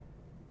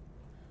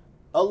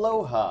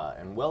Aloha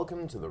and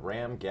welcome to the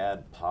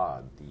RamGad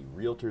Pod, the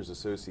Realtors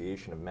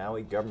Association of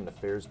Maui Government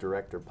Affairs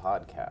Director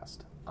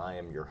podcast. I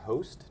am your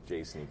host,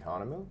 Jason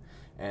Economou,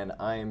 and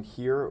I am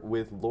here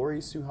with Lori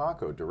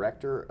Suhako,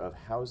 Director of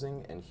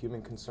Housing and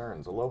Human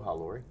Concerns. Aloha,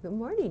 Lori. Good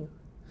morning.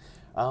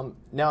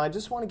 Now, I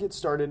just want to get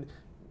started.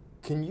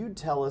 Can you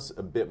tell us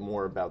a bit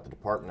more about the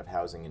Department of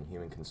Housing and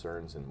Human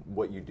Concerns and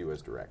what you do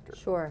as Director?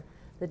 Sure.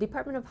 The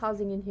Department of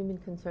Housing and Human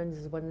Concerns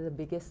is one of the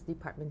biggest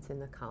departments in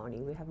the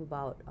county. We have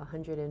about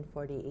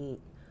 148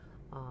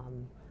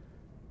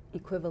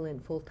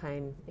 equivalent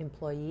full-time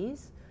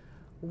employees.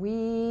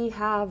 We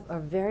have a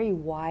very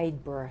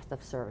wide berth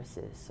of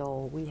services.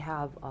 So we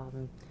have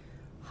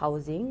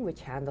housing,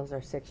 which handles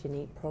our Section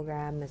 8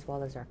 program, as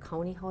well as our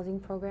county housing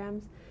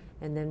programs.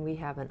 And then we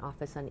have an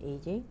Office on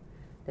Aging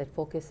that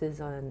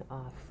focuses on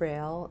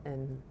frail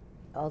and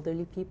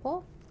elderly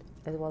people,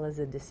 as well as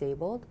the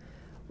disabled.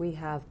 We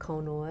have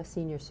Kaunoa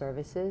Senior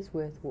Services,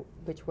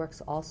 which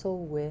works also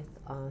with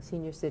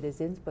senior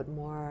citizens, but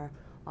more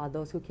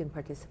those who can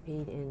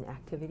participate in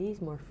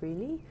activities more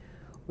freely.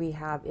 We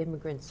have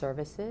Immigrant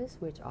Services,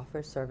 which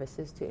offers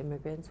services to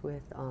immigrants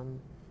with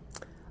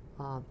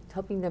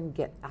helping them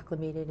get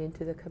acclimated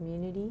into the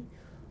community.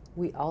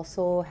 We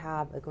also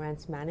have a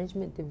Grants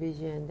Management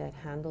Division that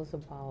handles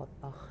about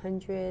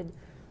 100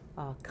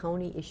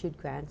 county-issued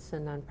grants to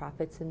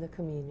nonprofits in the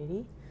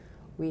community.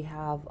 We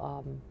have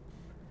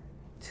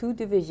two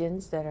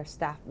divisions that are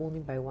staffed only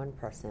by one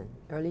person,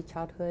 Early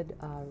Childhood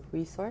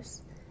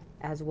Resource,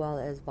 as well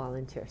as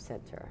Volunteer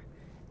Center.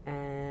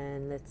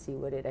 And let's see,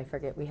 what did I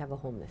forget? We have a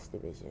Homeless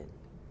Division.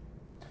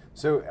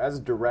 So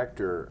as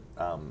Director,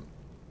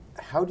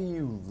 how do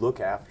you look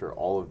after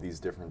all of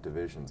these different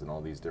divisions and all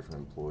these different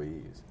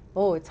employees?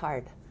 Oh, it's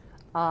hard.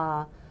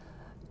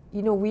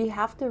 We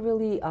have to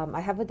really, I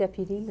have a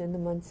deputy, Linda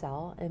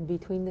Munsell, and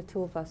between the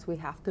two of us, we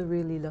have to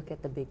really look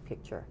at the big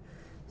picture.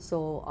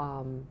 So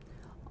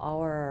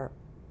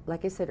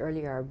like I said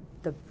earlier,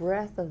 the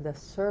breadth of the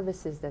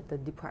services that the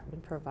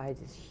department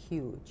provides is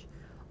huge.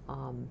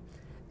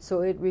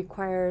 So it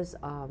requires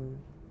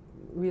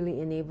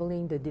really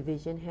enabling the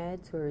division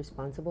heads who are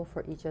responsible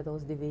for each of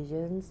those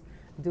divisions,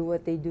 do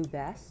what they do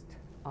best,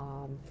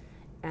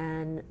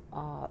 and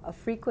a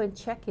frequent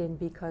check-in,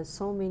 because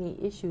so many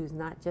issues,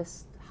 not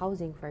just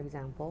housing, for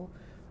example,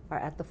 are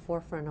at the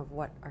forefront of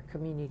what our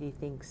community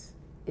thinks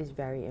is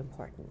very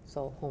important.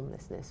 So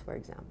homelessness, for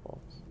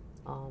example.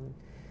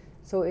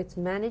 So it's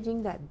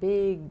managing that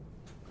big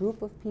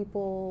group of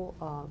people,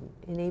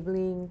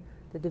 enabling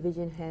the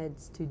division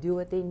heads to do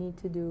what they need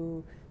to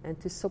do, and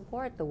to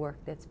support the work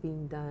that's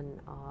being done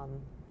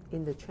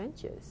in the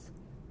trenches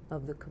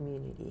of the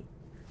community.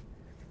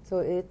 So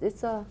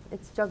it's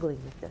juggling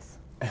with this.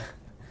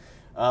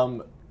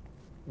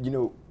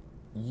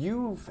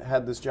 You've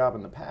had this job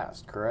in the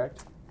past,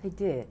 correct? I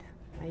did.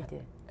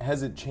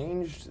 Has it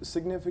changed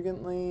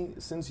significantly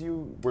since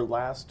you were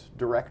last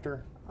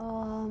Director?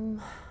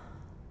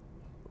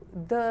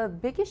 The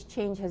biggest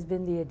change has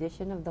been the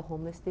addition of the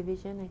Homeless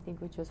Division, I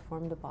think, which was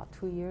formed about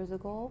 2 years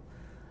ago.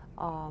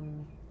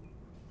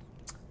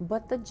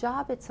 But the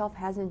job itself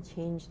hasn't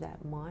changed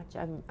that much.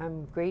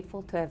 I'm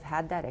grateful to have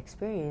had that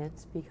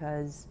experience,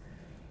 because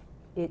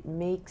it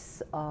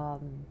makes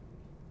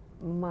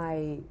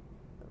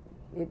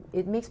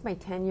it makes my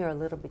tenure a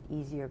little bit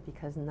easier,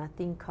 because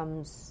nothing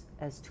comes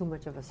as too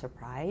much of a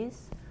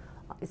surprise.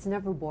 It's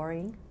never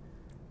boring.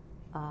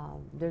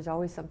 There's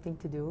always something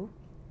to do.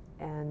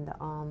 And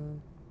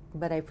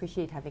but I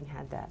appreciate having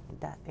had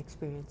that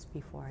experience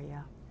before,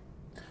 yeah.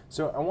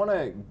 So I want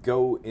to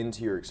go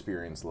into your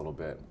experience a little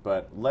bit,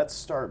 but let's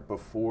start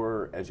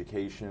before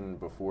education,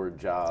 before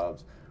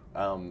jobs.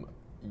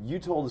 You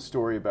told a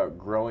story about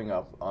growing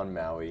up on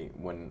Maui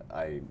when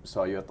I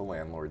saw you at the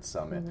Landlord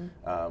Summit,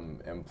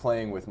 and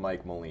playing with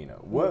Mike Molina.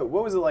 What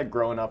was it like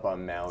growing up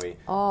on Maui?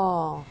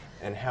 Oh.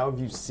 And how have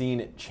you seen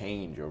it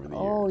change over the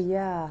years? Oh,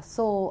 yeah.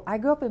 So I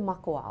grew up in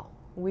Makawao.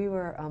 We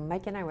were,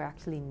 Mike and I were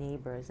actually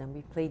neighbors, and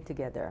we played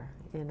together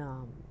in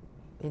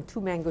 2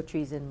 mango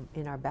trees in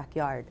our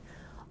backyard.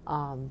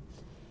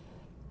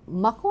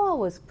 Makawao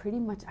was pretty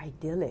much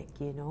idyllic,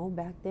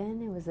 back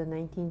then. It was the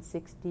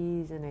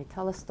 1960s, and I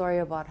tell a story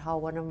about how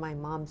one of my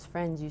mom's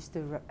friends used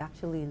to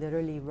actually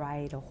literally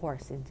ride a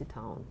horse into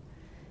town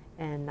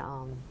and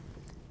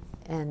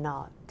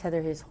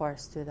tether his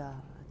horse to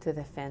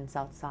the fence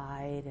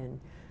outside, and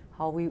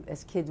how we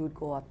as kids would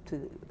go up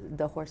to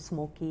the horse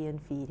Smokey and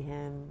feed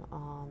him.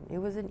 It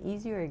was an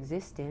easier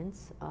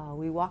existence.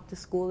 We walked to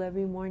school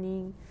every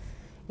morning.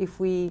 If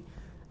we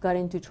got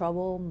into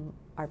trouble,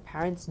 our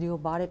parents knew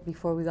about it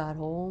before we got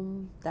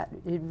home. That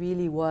it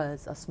really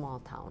was a small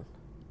town.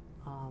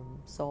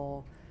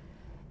 So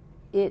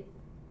it's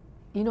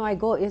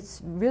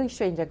really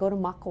strange. I go to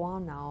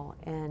Makawao now,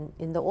 and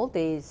in the old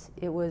days,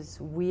 it was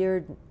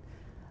weird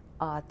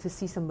to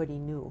see somebody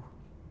new.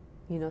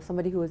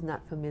 Somebody who was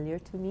not familiar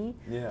to me.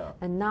 Yeah.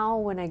 And now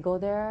when I go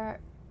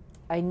there,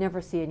 I never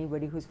see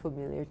anybody who's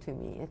familiar to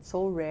me. It's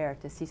so rare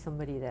to see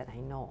somebody that I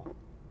know.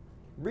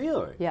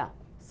 Really? Yeah.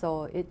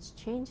 So it's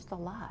changed a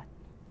lot.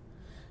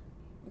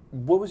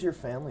 What was your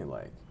family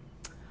like?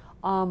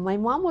 My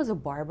mom was a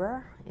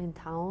barber in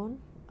town,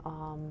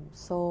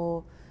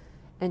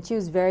 and she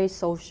was very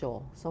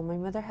social. So my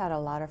mother had a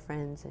lot of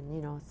friends,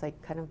 and it's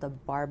like kind of the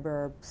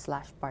barber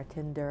slash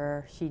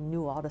bartender. She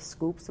knew all the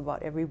scoops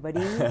about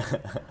everybody.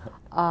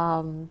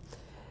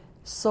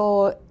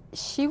 So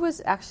she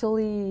was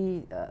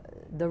actually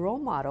the role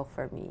model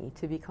for me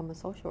to become a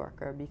social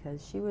worker,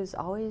 because she was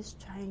always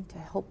trying to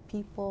help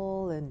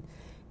people and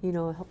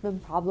help them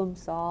problem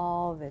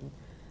solve, and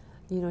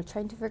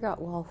trying to figure out,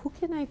 well, who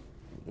can I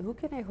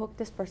hook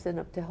this person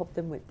up to help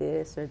them with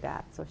this or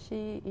that. So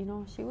she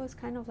was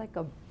kind of like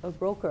a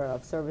broker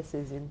of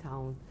services in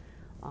town.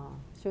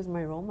 She was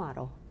my role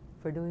model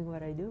for doing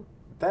what I do.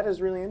 That is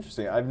really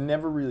interesting. I've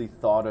never really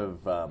thought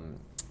of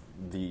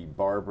the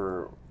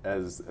barber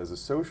as a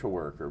social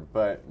worker,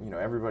 but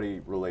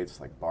everybody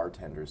relates like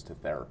bartenders to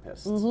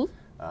therapists.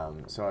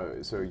 Mm-hmm.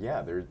 So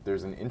yeah,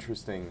 there's an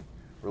interesting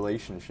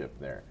relationship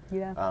there.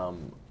 Yeah.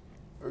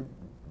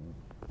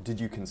 Did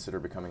you consider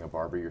becoming a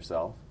barber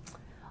yourself?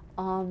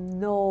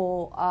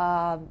 No.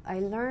 I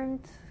learned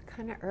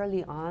kind of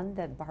early on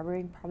that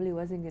barbering probably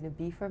wasn't going to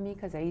be for me,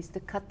 because I used to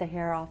cut the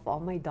hair off all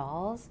my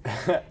dolls,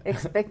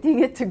 expecting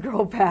it to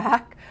grow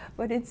back.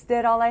 But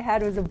instead, all I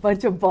had was a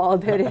bunch of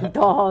bald-headed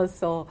dolls.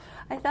 So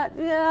I thought,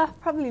 yeah,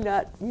 probably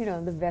not,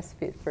 the best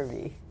fit for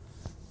me.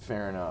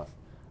 Fair enough.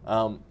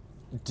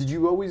 Did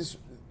you always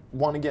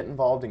want to get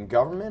involved in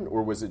government,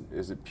 or is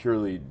it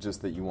purely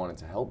just that you wanted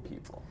to help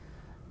people?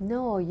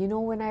 No,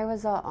 when I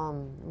was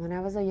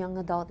a young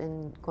adult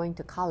and going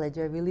to college,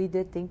 I really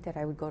did think that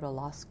I would go to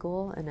law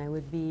school and I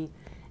would be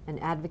an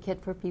advocate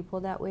for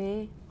people that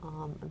way.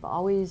 I've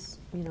always,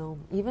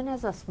 even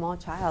as a small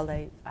child,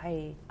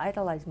 I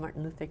idolized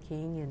Martin Luther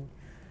King and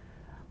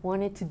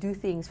wanted to do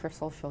things for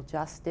social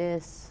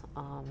justice.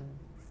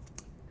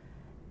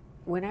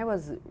 When I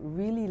was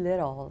really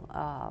little,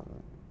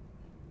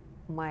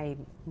 my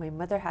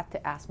mother had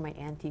to ask my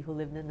auntie who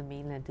lived in the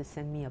mainland to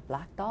send me a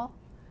black doll,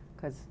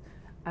 because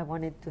I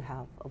wanted to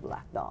have a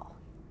black doll.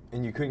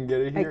 And you couldn't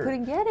get it here? I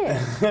couldn't get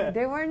it.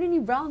 There weren't any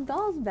brown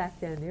dolls back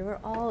then. They were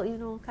all,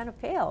 kind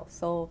of pale.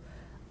 So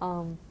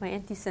my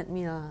auntie sent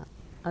me a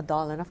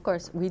doll. And of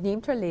course, we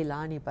named her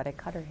Leilani, but I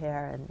cut her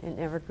hair and it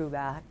never grew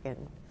back.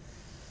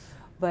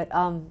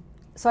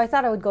 So I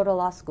thought I would go to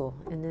law school.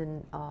 And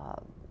then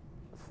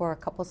for a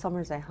couple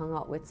summers, I hung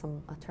out with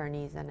some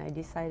attorneys, and I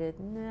decided,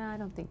 I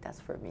don't think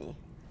that's for me.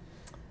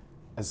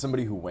 As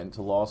somebody who went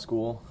to law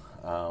school,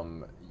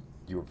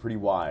 you were pretty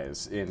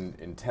wise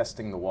in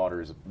testing the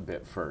waters a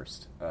bit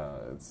first.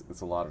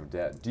 It's a lot of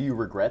debt. Do you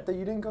regret that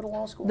you didn't go to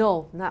law school?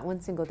 No, not one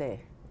single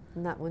day.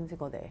 Not one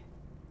single day.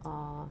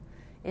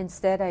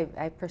 Instead,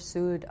 I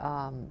pursued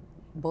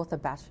both a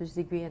bachelor's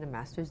degree and a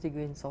master's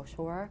degree in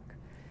social work.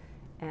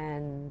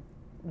 And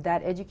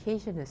that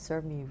education has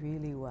served me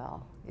really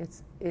well.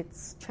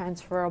 It's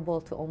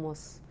transferable to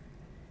almost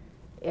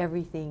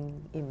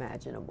everything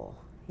imaginable,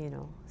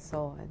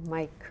 So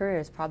my career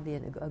is probably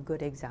a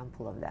good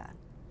example of that.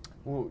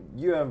 Well,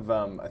 you have,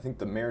 I think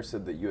the mayor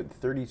said that you had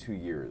 32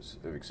 years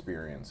of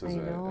experience as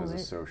a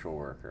social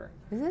worker.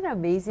 Isn't it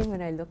amazing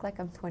when I look like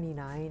I'm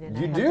 29? And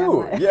you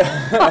do,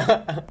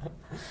 yeah.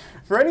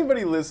 For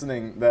anybody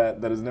listening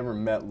that has never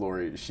met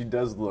Lori, she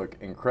does look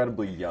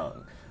incredibly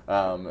young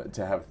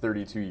to have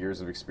 32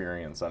 years of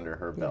experience under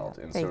her belt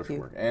in social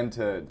work, and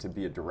to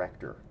be a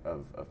director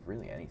of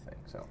really anything.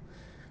 So,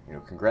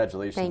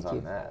 congratulations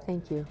on that.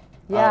 Thank you.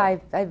 Yeah,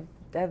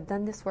 I've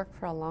done this work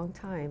for a long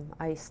time.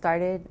 I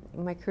started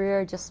my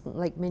career just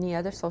like many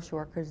other social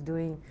workers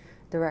doing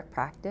direct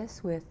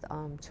practice with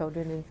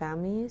children and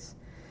families,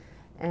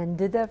 and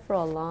did that for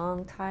a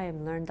long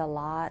time, learned a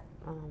lot,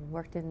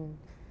 worked in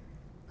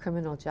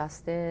criminal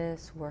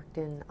justice, worked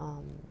in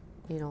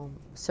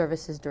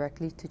services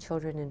directly to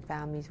children and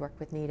families, worked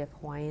with Native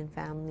Hawaiian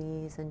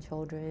families and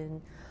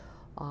children,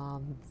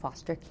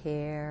 foster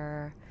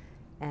care,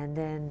 and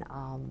then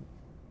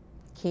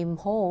came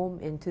home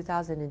in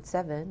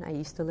 2007. I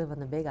used to live on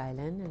the Big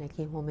Island, and I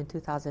came home in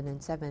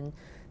 2007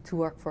 to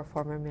work for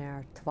former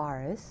Mayor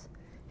Tavares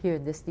here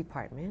in this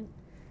department.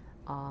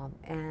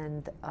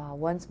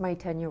 Once my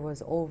tenure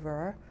was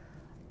over,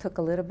 took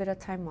a little bit of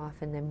time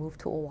off and then moved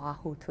to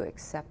Oahu to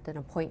accept an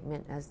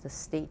appointment as the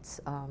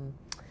state's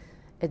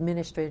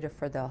administrator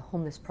for the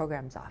Homeless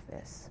Programs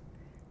Office,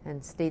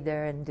 and stayed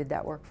there and did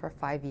that work for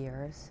 5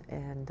 years.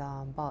 And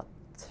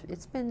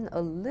it's been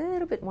a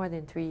little bit more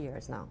than 3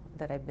 years now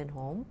that I've been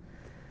home.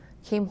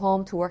 Came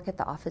home to work at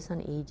the Office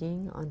on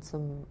Aging on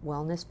some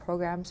wellness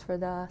programs for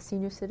the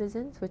senior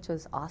citizens, which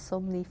was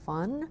awesomely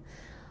fun.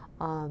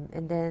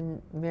 And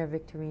then Mayor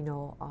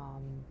Victorino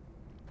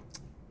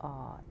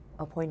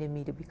appointed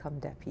me to become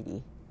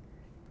deputy.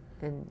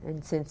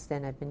 And since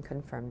then I've been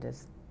confirmed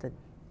as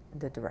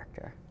the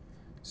director.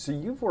 So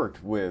you've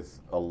worked with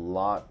a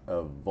lot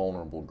of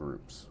vulnerable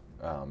groups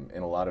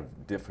in a lot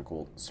of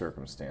difficult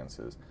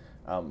circumstances.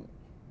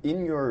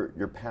 In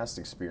your past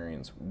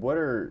experience, what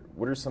are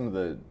some of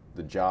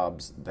the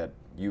jobs that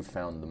you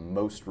found the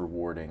most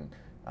rewarding,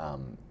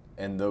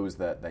 and those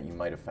that you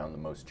might have found the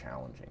most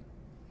challenging?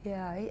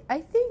 Yeah, I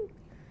think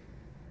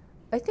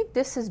I think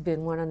this has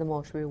been one of the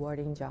most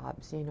rewarding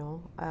jobs. You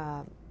know,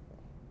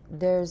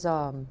 there's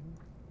a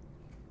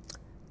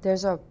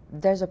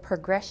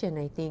progression,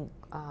 I think,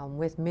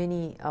 with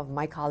many of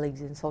my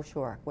colleagues in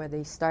social work, where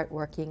they start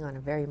working on a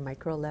very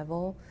micro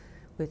level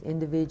with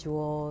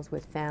individuals,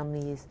 with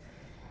families,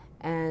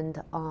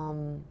 and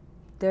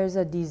there's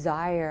a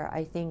desire,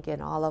 I think, in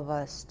all of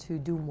us to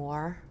do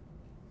more.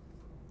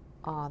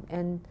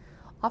 And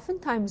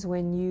oftentimes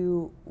when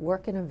you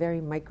work in a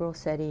very micro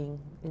setting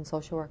in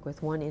social work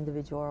with one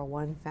individual or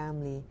one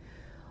family,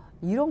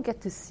 you don't get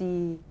to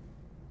see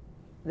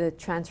the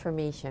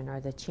transformation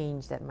or the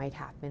change that might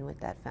happen with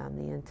that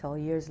family until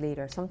years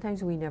later.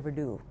 Sometimes we never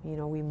do. You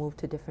know, we move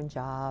to different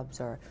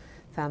jobs or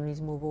families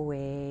move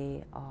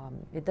away.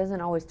 It doesn't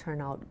always turn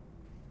out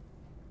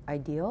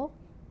ideal.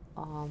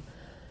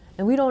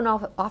 And we don't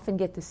often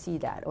get to see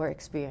that or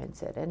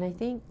experience it. And I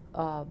think,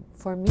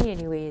 for me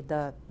anyway,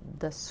 the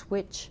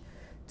switch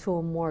to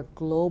a more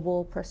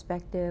global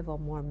perspective, a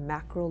more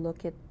macro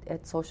look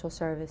at social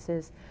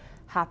services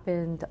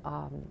happened,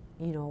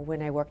 you know,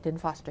 when I worked in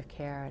foster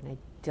care and I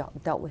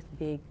dealt with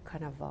big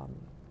kind of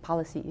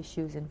policy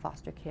issues in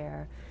foster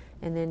care,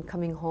 and then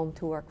coming home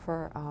to work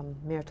for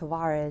Mayor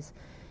Tavares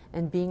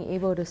and being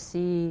able to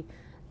see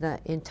the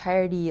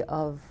entirety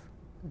of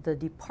the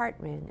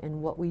department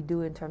and what we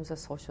do in terms of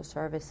social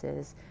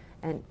services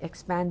and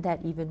expand that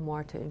even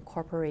more to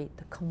incorporate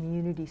the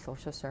community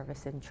social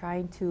service and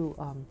trying to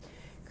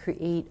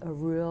create a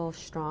real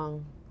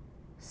strong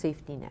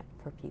safety net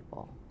for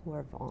people who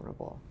are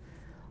vulnerable.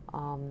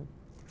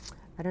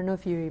 I don't know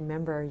if you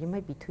remember, you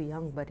might be too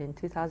young, but in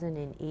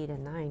 2008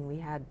 and 9, we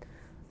had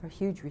a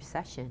huge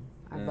recession.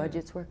 Our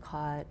budgets were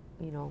cut,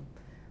 you know,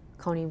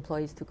 county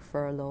employees took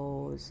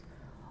furloughs.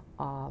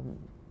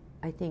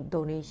 I think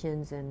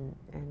donations and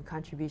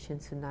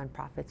contributions to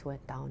nonprofits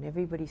went down.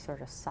 Everybody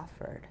sort of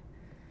suffered.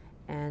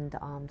 And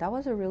that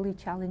was a really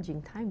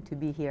challenging time to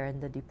be here in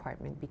the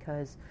department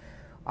because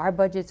our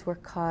budgets were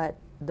cut,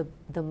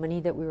 the money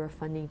that we were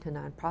funding to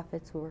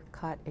nonprofits were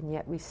cut, and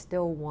yet we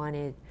still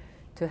wanted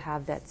to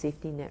have that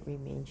safety net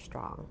remain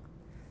strong.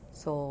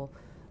 So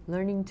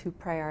learning to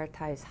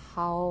prioritize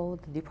how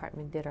the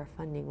department did our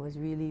funding was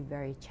really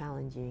very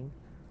challenging.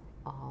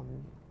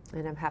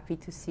 And I'm happy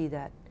to see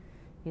that,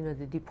 you know,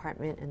 the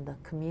department and the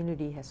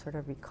community has sort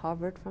of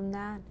recovered from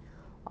that.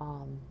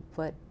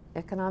 But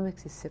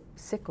economics is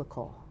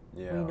cyclical.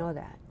 Yeah. We know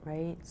that,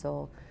 right?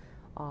 So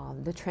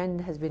the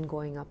trend has been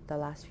going up the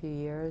last few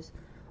years,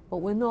 but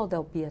we know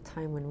there'll be a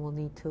time when we'll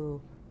need to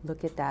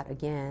look at that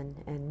again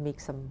and make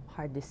some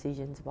hard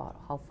decisions about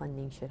how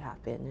funding should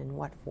happen and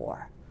what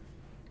for.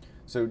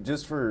 So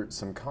just for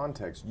some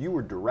context, you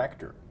were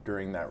director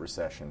during that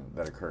recession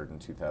that occurred in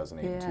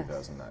 2008 Yes. and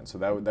 2009. So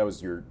that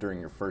was during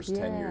your first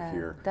tenure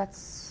here.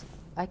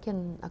 I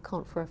can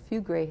account for a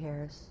few gray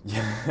hairs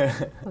Yeah.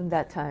 from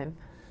that time.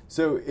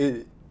 So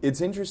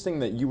it's interesting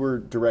that you were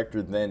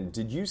director then.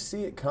 Did you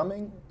see it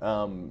coming?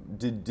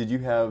 Did you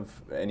have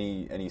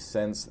any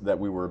sense that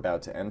we were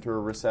about to enter a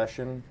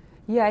recession?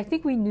 Yeah, I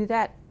think we knew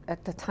that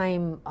at the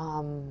time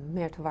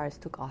Mayor Tavares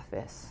took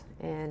office,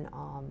 and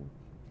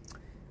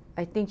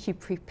I think she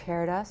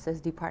prepared us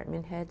as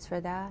department heads for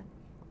that,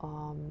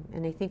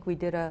 and I think we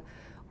did a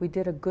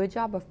good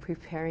job of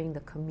preparing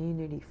the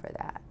community for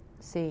that,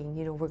 saying,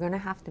 you know, we're going to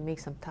have to make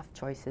some tough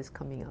choices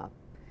coming up,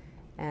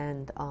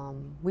 and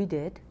we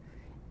did,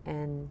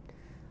 and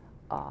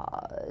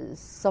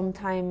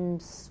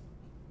sometimes,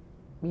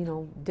 you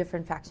know,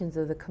 different factions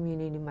of the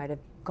community might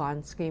have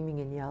gone screaming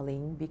and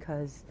yelling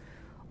because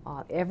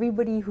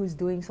everybody who's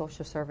doing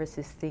social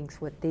services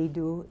thinks what they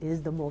do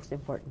is the most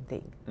important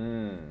thing.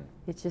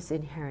 It's just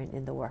inherent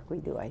in the work we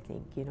do, I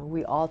think. You know,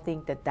 we all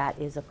think that that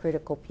is a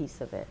critical piece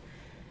of it.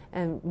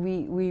 And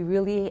we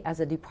really,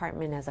 as a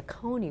department, as a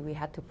county, we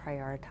had to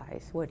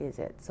prioritize what is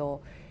it. So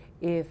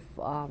if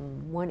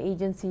one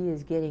agency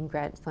is getting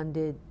grant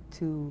funded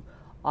to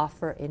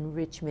offer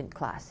enrichment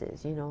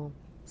classes, you know,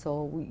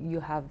 so you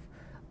have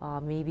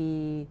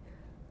maybe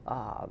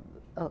a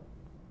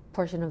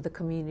portion of the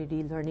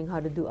community learning how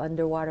to do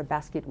underwater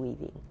basket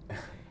weaving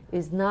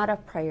is not a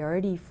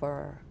priority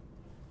for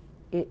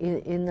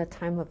in the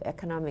time of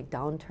economic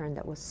downturn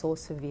that was so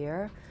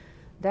severe.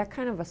 That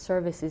kind of a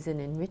service is an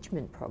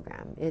enrichment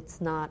program.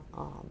 It's not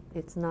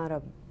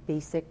a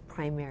basic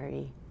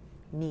primary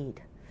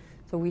need.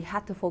 So we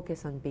had to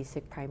focus on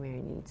basic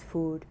primary needs: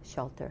 food,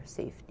 shelter,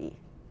 safety,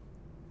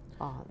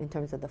 in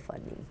terms of the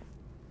funding.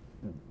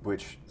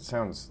 Which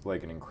sounds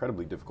like an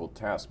incredibly difficult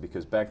task,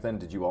 because back then,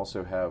 did you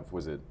also have,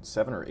 was it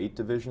 7 or 8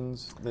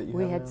 divisions that you had?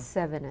 We had now?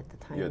 7 at the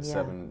time. You had yeah,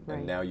 7, right.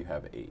 and now you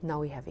have 8.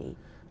 Now we have 8.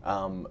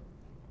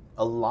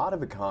 A lot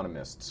of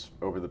economists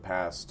over the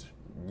past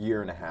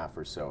year and a half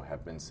or so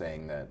have been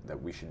saying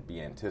that we should be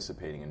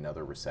anticipating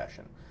another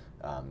recession.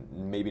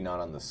 Maybe not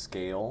on the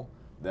scale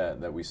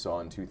that we saw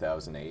in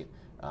 2008.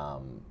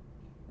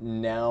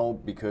 Now,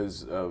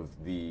 because of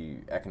the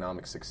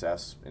economic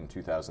success in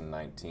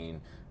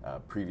 2019,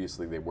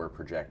 previously they were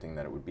projecting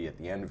that it would be at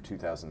the end of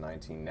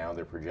 2019. Now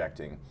they're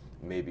projecting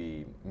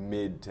maybe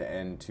mid to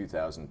end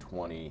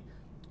 2020,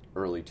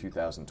 early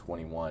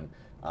 2021.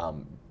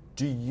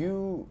 Do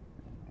you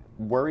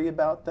worry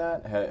about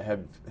that?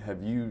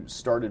 Have you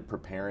started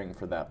preparing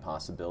for that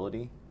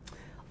possibility?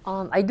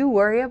 I do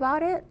worry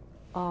about it.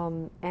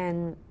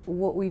 And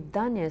what we've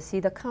done is, see,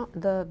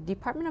 the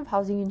Department of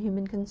Housing and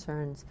Human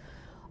Concerns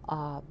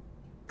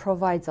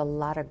provides a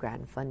lot of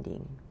grant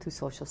funding to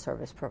social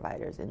service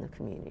providers in the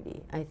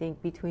community. I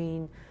think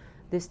between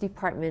this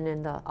department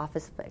and the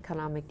Office of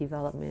Economic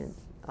Development,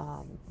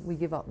 we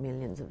give out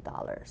millions of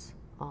dollars.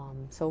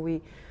 So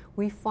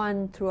we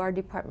fund, through our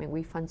department,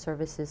 we fund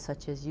services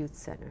such as youth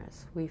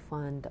centers, we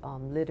fund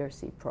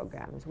literacy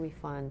programs, we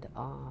fund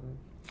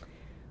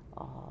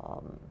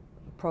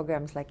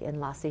programs like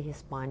Enlace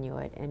Hispano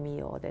at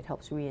MEO that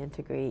helps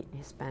reintegrate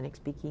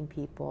Hispanic-speaking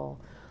people.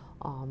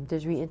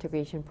 There's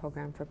reintegration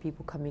program for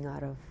people coming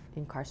out of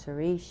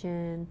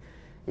incarceration.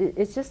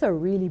 It's just a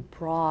really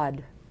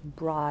broad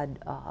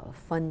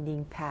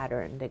funding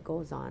pattern that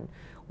goes on.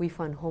 We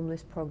fund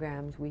homeless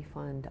programs. We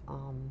fund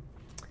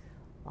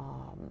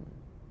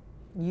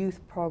youth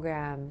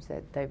programs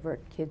that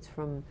divert kids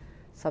from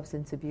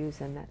substance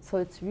abuse and that. So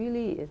it's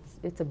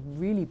a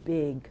really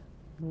big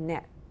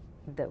net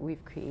that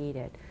we've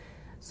created.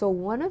 So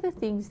one of the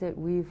things that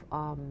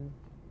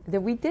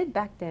that we did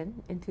back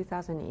then in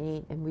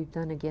 2008, and we've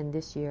done again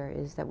this year,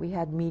 is that we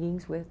had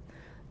meetings with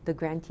the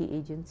grantee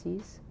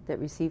agencies that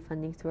receive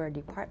funding through our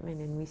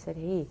department, and we said,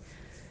 hey,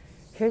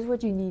 here's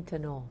what you need to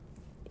know,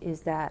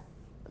 is that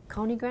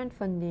county grant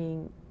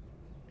funding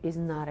is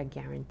not a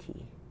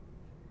guarantee.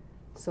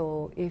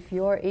 So if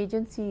your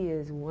agency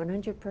is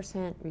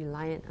 100%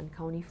 reliant on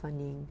county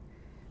funding,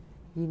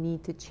 you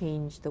need to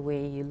change the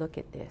way you look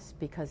at this,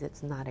 because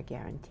it's not a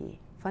guarantee.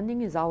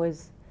 Funding is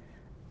always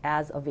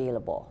as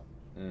available,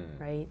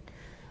 right?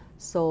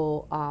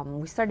 So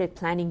we started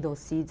planting those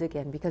seeds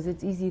again, because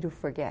it's easy to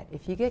forget.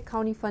 If you get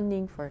county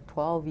funding for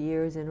 12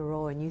 years in a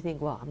row and you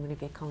think, well, I'm going to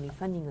get county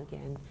funding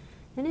again,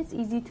 then it's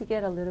easy to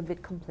get a little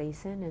bit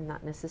complacent and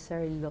not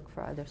necessarily look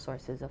for other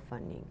sources of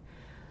funding.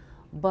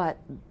 But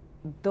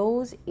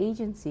those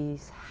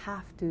agencies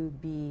have to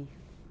be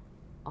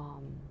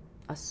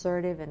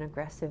assertive and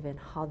aggressive in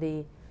how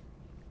they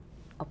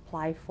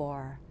apply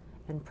for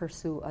and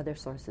pursue other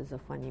sources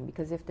of funding,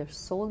 because if they're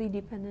solely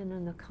dependent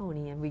on the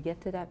county and we get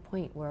to that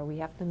point where we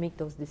have to make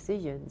those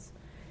decisions,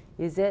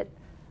 is it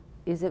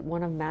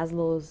one of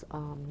Maslow's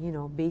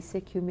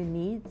basic human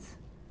needs?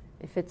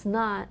 If it's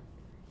not,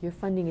 your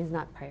funding is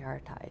not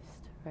prioritized,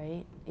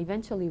 right?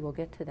 Eventually we'll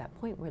get to that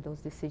point where those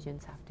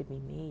decisions have to be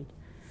made.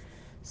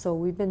 So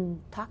we've been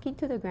talking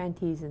to the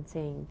grantees and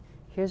saying,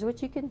 here's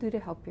what you can do to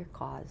help your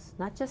cause,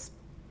 not just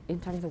in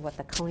terms of what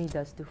the county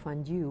does to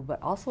fund you, but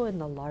also in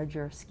the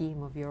larger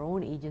scheme of your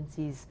own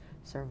agency's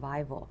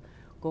survival.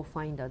 Go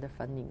find other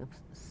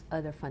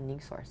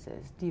funding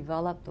sources,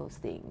 develop those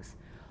things.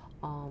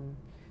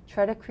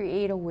 Try to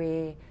create a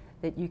way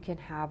that you can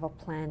have a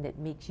plan that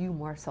makes you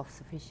more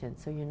self-sufficient,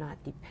 so you're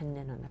not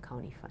dependent on the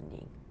county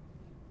funding.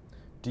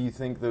 Do you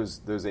think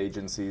those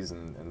agencies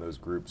and those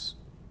groups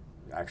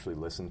actually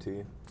listen to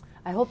you?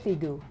 I hope they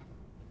do.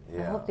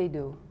 Yeah. I hope they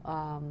do.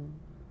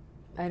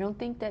 I don't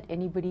think that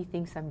anybody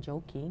thinks I'm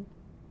joking.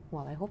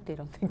 Well, I hope they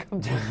don't think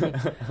I'm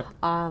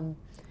joking.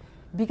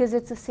 Because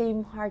it's the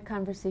same hard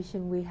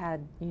conversation we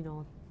had,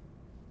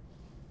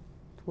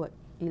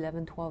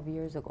 11, 12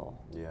 years ago.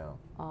 Yeah.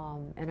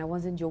 And I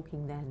wasn't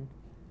joking then.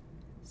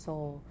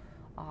 So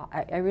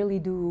I really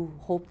do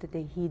hope that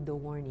they heed the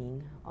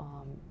warning.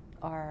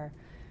 Our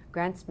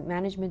grants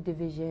management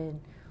division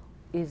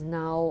is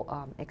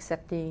now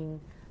accepting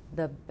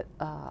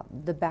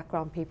the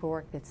background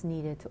paperwork that's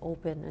needed to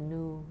open a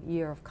new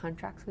year of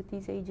contracts with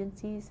these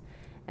agencies.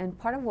 And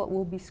part of what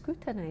we'll be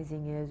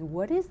scrutinizing is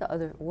what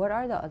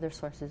are the other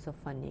sources of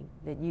funding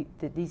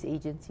that these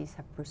agencies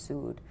have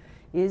pursued?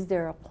 Is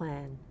there a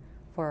plan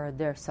for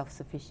their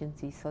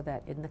self-sufficiency, so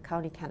that if the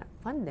county cannot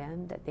fund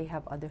them, that they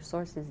have other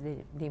sources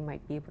they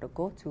might be able to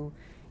go to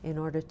in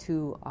order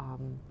to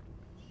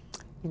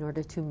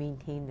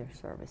maintain their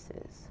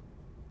services.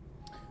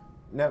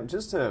 Now,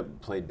 just to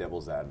play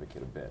devil's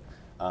advocate a bit,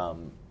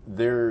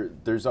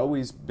 there's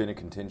always been a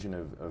contingent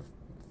of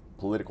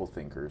political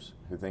thinkers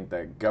who think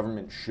that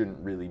government shouldn't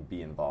really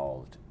be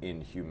involved in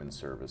human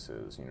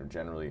services.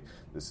 Generally,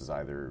 this is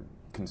either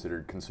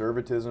considered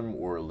conservatism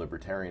or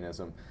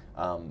libertarianism.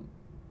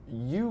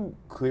 You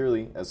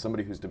clearly, as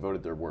somebody who's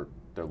devoted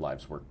their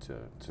life's work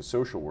to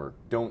social work,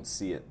 don't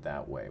see it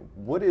that way.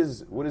 What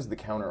is the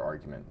counter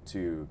argument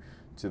to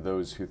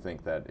those who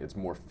think that it's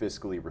more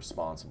fiscally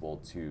responsible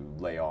to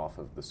lay off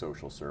of the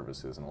social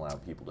services and allow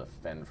people to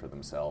fend for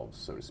themselves,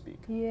 so to speak?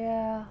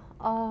 Yeah,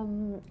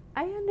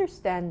 I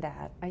understand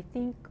that. I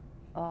think,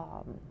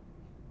 I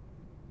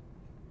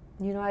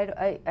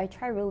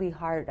try really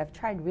hard. I've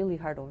tried really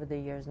hard over the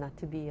years not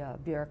to be a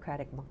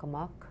bureaucratic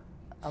muck-a-muck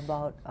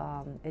about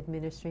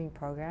administering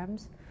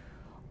programs.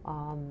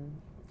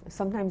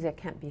 Sometimes that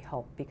can't be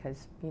helped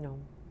because,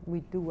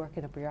 we do work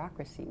in a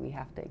bureaucracy. We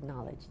have to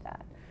acknowledge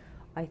that.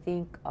 I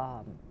think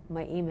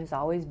my aim has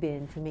always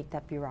been to make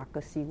that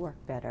bureaucracy work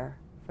better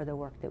for the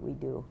work that we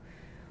do.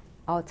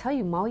 I'll tell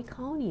you, Maui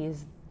County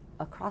is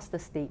across the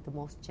state, the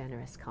most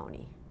generous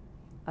county.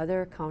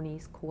 Other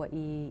counties, Kauai,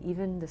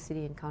 even the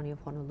city and county of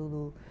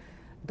Honolulu,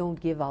 don't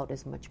give out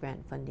as much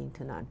grant funding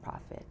to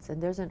nonprofits.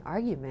 And there's an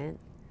argument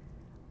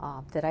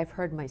that I've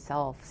heard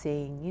myself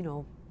saying,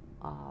 you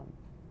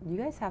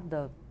guys have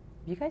the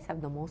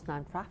most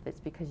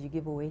nonprofits because you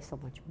give away so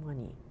much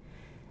money.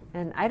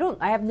 And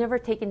I have never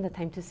taken the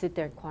time to sit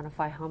there and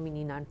quantify how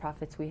many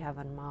nonprofits we have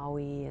on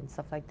Maui and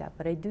stuff like that.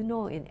 But I do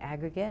know in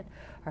aggregate,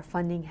 our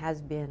funding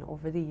has been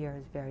over the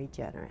years very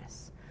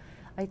generous.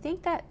 I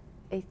think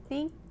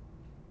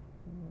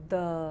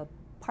the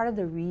part of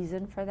the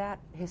reason for that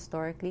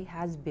historically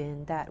has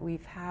been that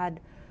we've had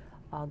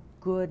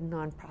good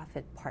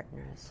nonprofit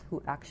partners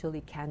who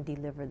actually can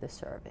deliver the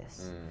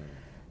service.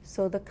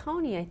 So the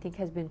county, I think,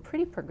 has been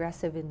pretty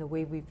progressive in the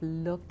way we've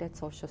looked at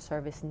social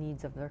service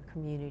needs of their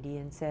community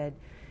and said,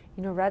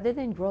 rather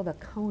than grow the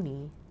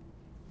county,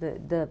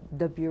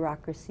 the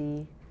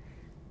bureaucracy,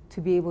 to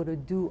be able to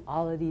do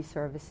all of these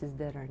services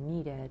that are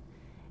needed,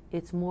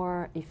 it's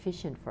more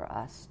efficient for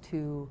us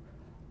to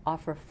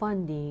offer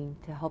funding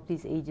to help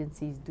these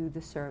agencies do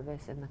the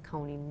service and the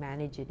county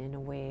manage it in a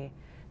way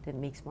that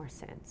makes more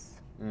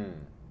sense.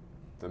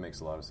 That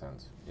makes a lot of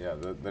sense. Yeah,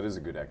 that is a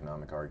good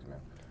economic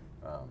argument.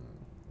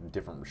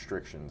 Different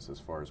restrictions as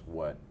far as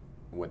what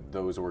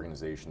those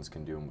organizations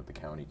can do and what the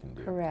county can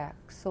do.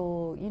 Correct.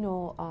 So,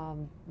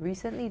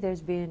 recently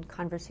there's been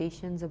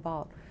conversations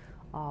about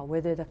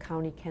whether the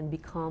county can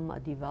become a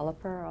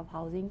developer of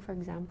housing, for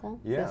example.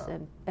 Yeah. Yes,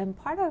 and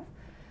part of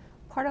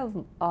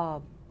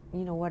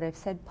what I've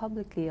said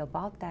publicly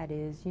about that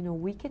is,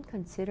 we can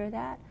consider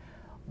that,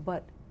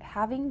 but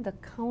having the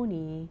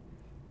county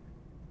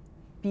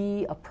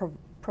be a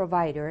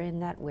provider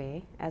in that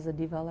way as a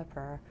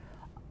developer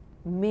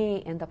may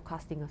end up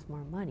costing us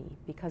more money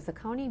because the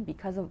county,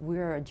 because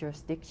we're a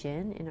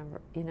jurisdiction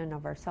in and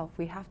of ourselves,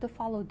 we have to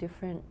follow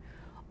different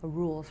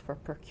rules for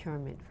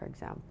procurement, for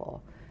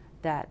example,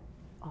 that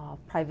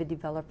private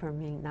developer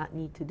may not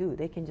need to do.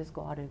 They can just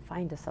go out and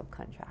find a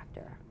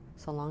subcontractor.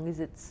 So long as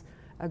it's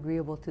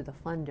agreeable to the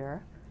funder,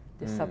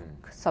 the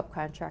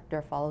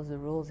subcontractor follows the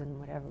rules and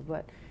whatever.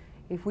 But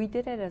if we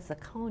did it as a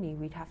county,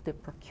 we'd have to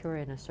procure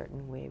in a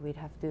certain way. We'd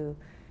have to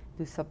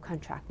do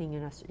subcontracting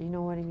in you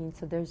know what I mean?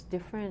 So there's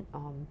different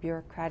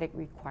bureaucratic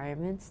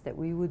requirements that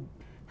we would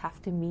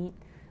have to meet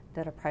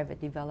that a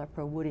private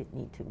developer wouldn't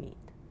need to meet.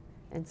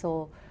 And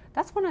so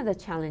that's one of the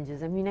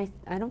challenges. I mean,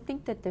 I don't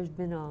think that there's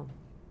been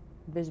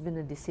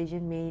a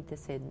decision made that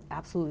said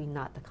absolutely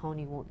not, the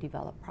county won't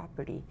develop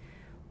property,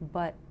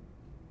 but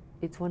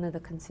it's one of the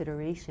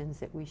considerations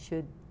that we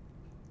should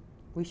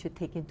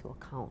take into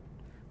account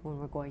when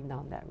we're going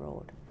down that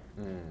road.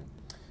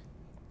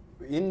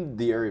 In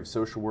the area of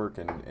social work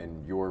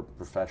and your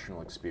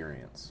professional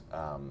experience,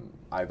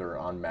 either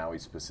on Maui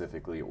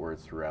specifically or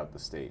throughout the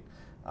state,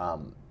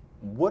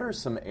 what are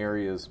some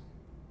areas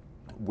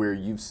where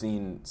you've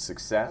seen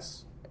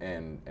success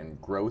and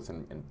growth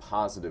and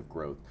positive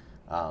growth,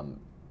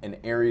 and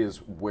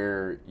areas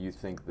where you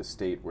think the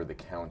state or the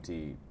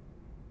county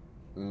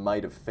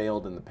might have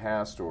failed in the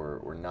past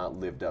or not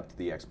lived up to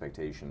the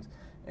expectations,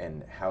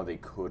 and how they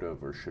could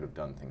have or should have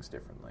done things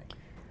differently?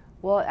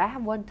 Well, I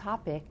have one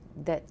topic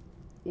that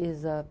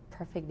is a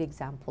perfect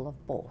example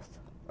of both.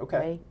 Okay.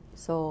 Right?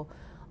 So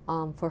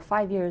for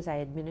 5 years, I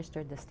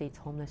administered the state's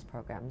homeless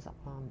programs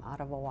out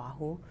of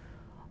Oahu.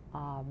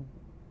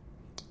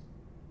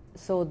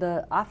 So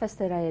the office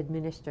that I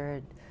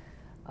administered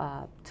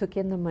took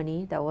in the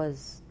money that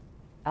was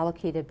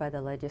allocated by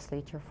the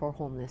legislature for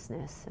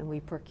homelessness, and we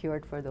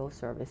procured for those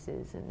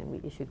services, and then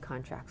we issued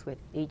contracts with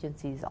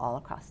agencies all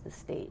across the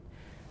state.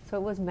 So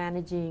it was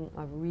managing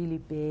a really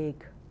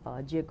big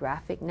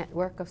geographic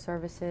network of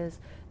services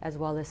as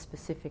well as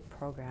specific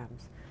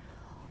programs.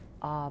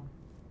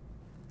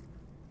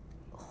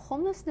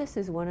 Homelessness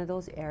is one of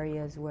those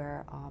areas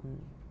where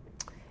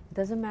it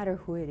doesn't matter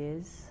who it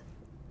is,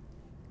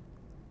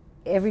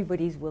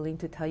 everybody's willing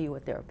to tell you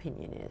what their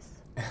opinion is.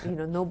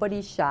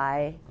 Nobody's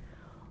shy.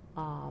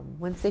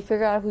 Once they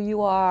figure out who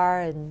you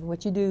are and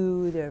what you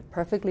do, they're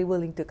perfectly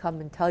willing to come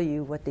and tell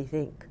you what they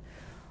think.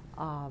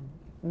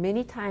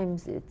 Many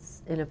times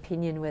it's an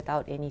opinion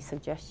without any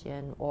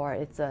suggestion, or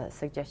it's a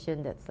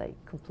suggestion that's like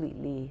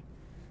completely,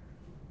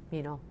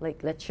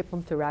 like let's ship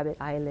them to Rabbit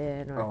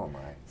Island, or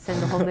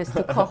send the homeless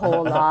to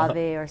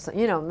Kaho'olawe, or so,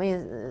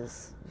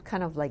 it's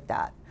kind of like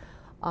that.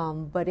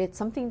 But it's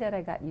something that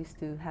I got used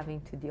to having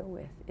to deal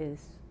with,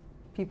 is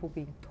people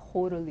being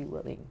totally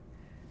willing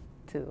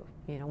to,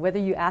 whether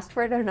you asked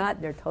for it or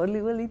not, they're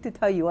totally willing to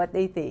tell you what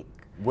they think.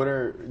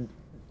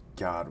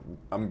 God,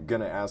 I'm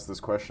going to ask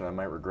this question, I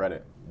might regret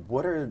it.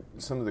 What are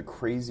some of the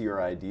crazier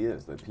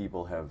ideas that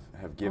people have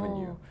given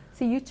you?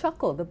 See, you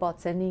chuckled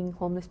about sending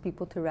homeless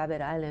people to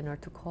Rabbit Island or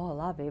to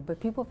Kaho'olawe, but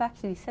people have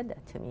actually said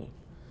that to me.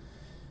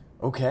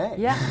 Okay.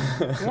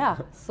 Yeah.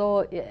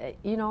 So,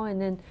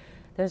 and then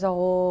there's a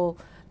whole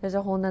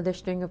nother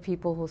string of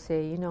people who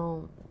say,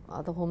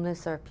 the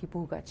homeless are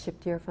people who got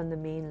shipped here from the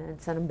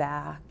mainland, sent them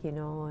back,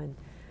 and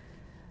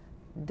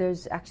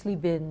there's actually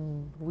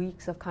been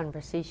weeks of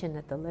conversation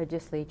at the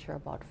legislature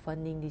about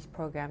funding these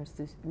programs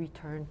to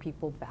return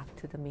people back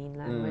to the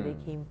mainland where they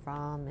came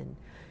from, and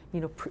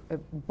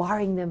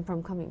barring them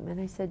from coming. And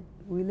I said,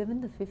 we live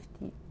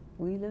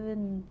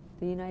in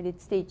the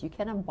United States. You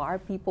cannot bar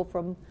people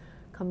from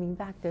coming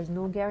back. There's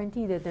no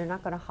guarantee that they're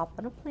not going to hop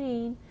on a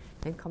plane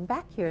and come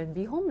back here and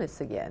be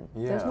homeless again.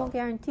 Yeah. There's no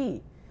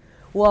guarantee.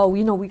 Well,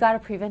 we got to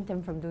prevent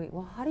them from doing.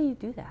 Well, how do you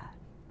do that,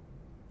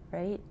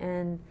 right?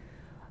 And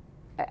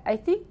I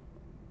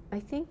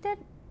think that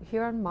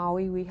here on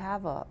Maui we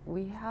have a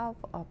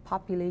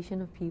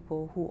population of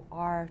people who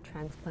are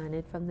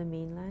transplanted from the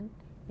mainland,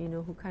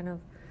 who kind of,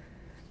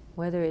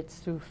 whether it's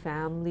through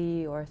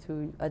family or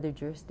through other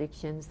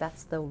jurisdictions,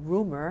 that's the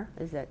rumor,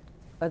 is that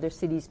other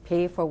cities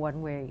pay for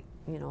one-way,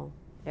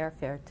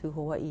 airfare to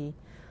Hawaii,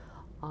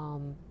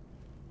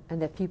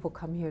 and that people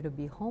come here to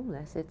be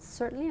homeless. It's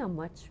certainly a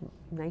much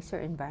nicer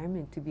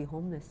environment to be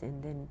homeless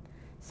in than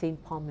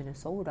St. Paul,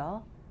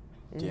 Minnesota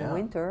in the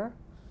winter,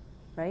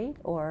 right?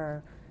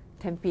 Or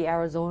Tempe,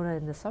 Arizona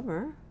in the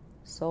summer.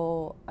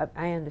 So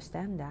I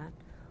understand that.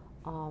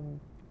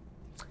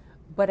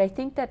 But I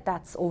think that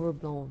that's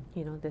overblown,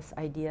 this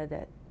idea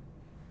that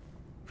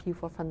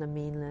people from the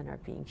mainland are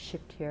being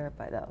shipped here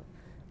by the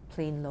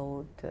plane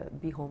load to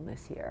be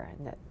homeless here,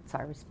 and that it's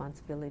our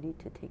responsibility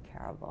to take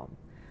care of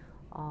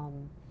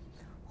them.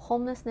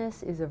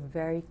 Homelessness is a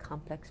very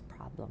complex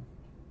problem.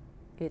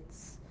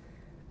 It's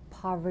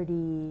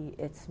poverty,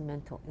 it's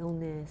mental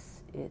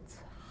illness, it's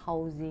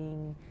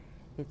housing,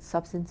 it's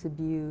substance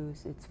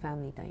abuse, it's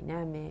family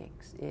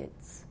dynamics,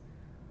 it's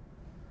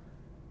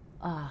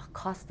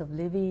cost of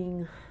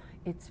living.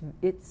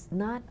 It's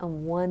not a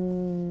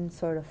one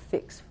sort of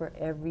fix for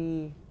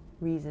every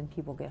reason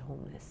people get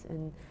homeless.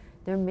 And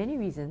there are many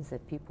reasons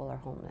that people are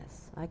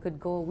homeless.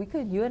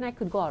 You and I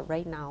could go out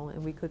right now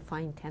and we could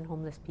find 10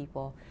 homeless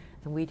people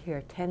and we'd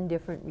hear 10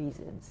 different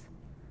reasons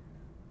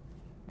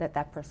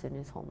that person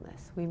is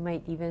homeless. We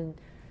might even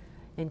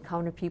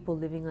encounter people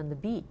living on the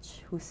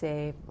beach who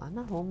say, I'm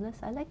not homeless,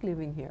 I like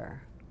living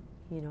here,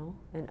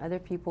 and other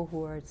people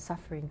who are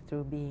suffering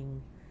through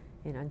being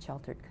in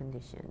unsheltered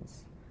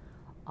conditions.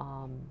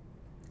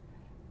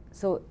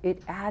 So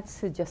it adds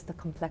to just the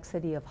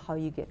complexity of how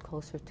you get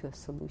closer to a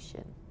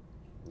solution.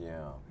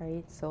 Yeah.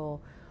 Right? So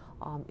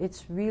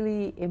it's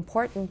really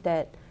important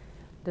that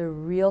the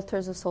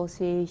Realtors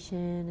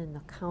Association and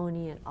the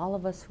county and all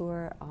of us who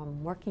are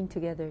working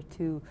together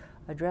to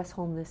address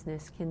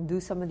homelessness can do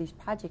some of these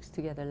projects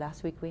together.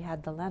 Last week we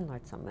had the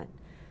Landlord Summit,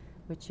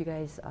 which you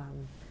guys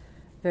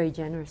very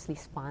generously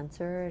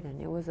sponsored,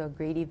 and it was a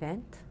great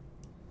event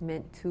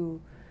meant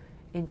to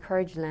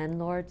encourage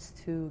landlords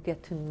to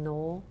get to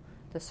know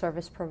the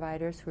service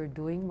providers who are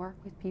doing work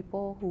with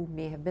people who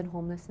may have been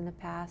homeless in the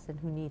past and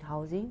who need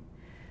housing.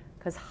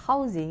 Because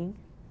housing,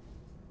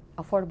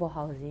 affordable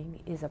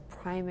housing, is a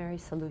primary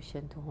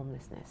solution to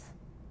homelessness.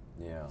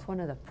 Yeah. It's one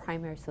of the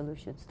primary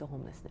solutions to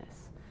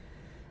homelessness.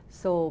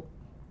 So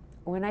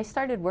when I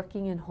started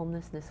working in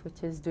homelessness,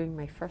 which is during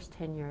my first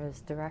tenure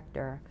as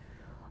director,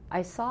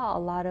 I saw a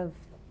lot of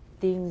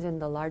things in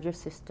the larger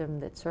system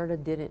that sort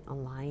of didn't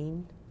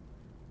align.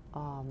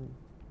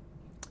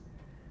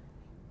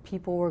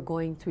 People were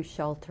going through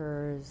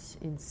shelters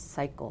in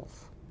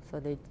cycles. So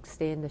they'd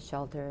stay in the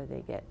shelter,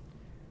 they get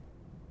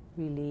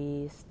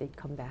released, they'd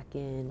come back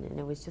in, and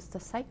it was just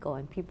a cycle,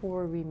 and people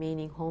were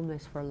remaining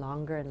homeless for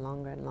longer and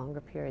longer and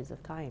longer periods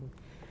of time.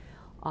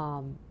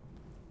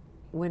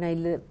 When I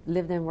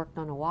lived and worked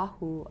on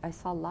Oahu, I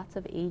saw lots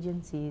of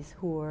agencies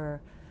who were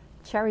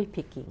cherry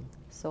picking.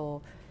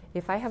 So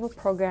if I have a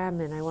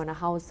program and I want to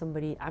house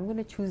somebody, I'm going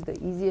to choose the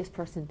easiest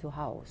person to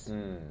house,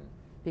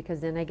 because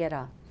then I get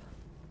a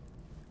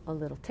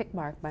little tick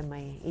mark by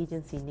my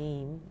agency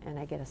name and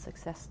I get a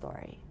success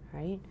story,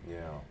 right?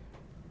 Yeah.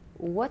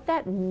 What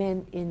that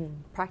meant in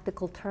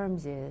practical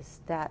terms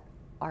is that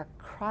our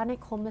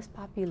chronic homeless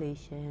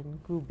population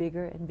grew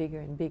bigger and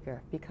bigger and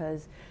bigger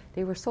because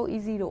they were so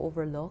easy to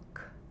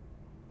overlook.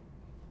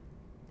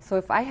 So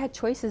if I had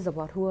choices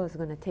about who I was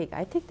going to take,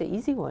 I'd take the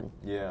easy one.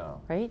 Yeah.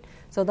 Right?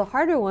 So the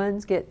harder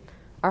ones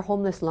are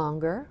homeless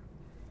longer,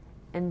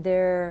 and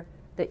the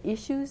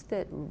issues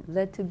that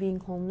led to being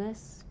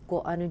homeless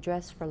go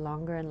unaddressed for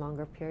longer and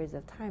longer periods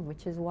of time,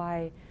 which is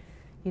why,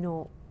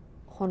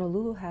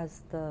 Honolulu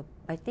has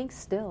I think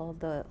still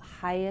the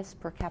highest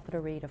per capita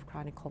rate of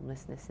chronic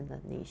homelessness in the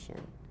nation.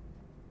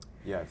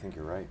 Yeah, I think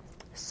you're right.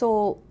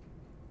 So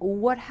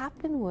what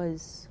happened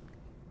was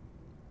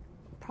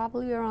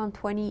probably around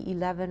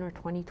 2011 or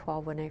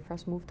 2012 when I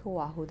first moved to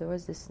Oahu, there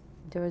was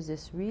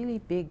this really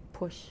big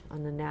push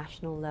on the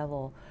national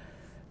level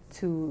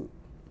to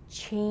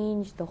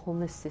change the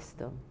homeless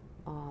system.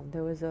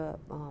 There was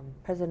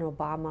President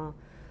Obama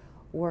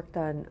worked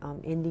on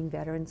ending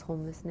veterans'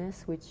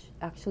 homelessness, which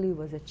actually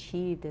was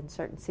achieved in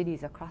certain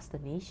cities across the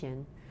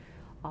nation,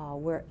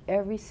 where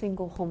every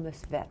single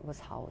homeless vet was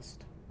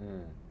housed,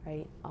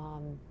 right?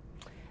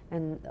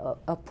 And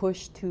a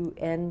push to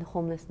end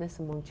homelessness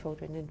among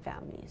children and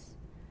families.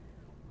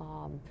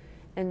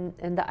 And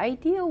the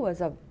idea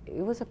was it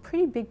was a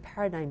pretty big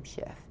paradigm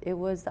shift. It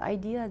was the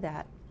idea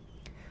that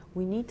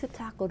we need to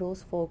tackle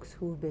those folks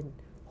who've been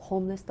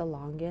homeless the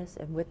longest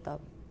and with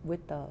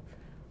the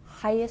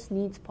highest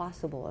needs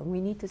possible, and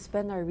we need to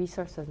spend our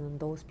resources on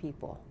those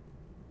people.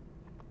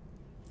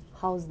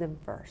 House them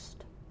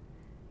first.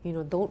 You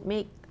know, don't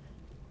make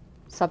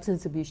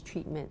substance abuse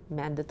treatment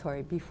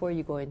mandatory before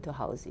you go into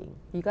housing.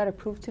 You got to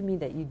prove to me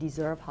that you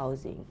deserve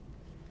housing.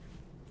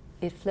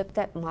 It flipped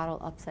that model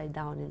upside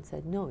down and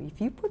said, no, if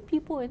you put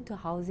people into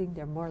housing,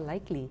 they're more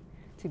likely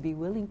to be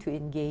willing to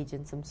engage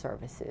in some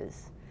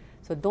services.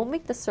 So don't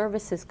make the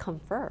services come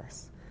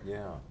first.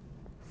 Yeah.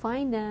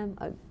 Find them,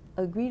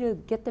 agree to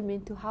get them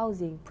into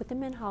housing, put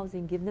them in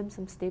housing, give them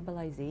some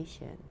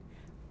stabilization,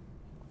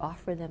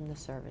 offer them the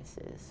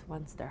services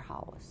once they're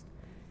housed.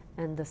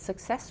 And the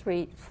success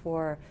rate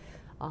for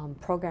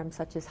programs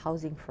such as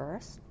Housing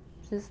First,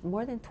 which is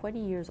more than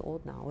 20 years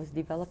old now, was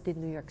developed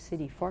in New York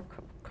City for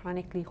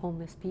chronically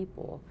homeless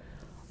people,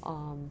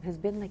 has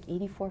been like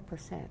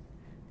 84%.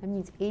 That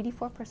means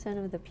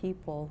 84% of the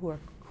people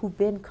who've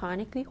been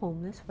chronically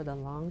homeless for the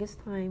longest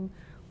time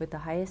with the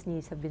highest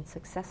needs have been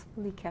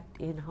successfully kept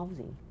in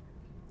housing.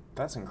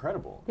 That's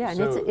incredible. Yeah, and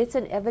so it's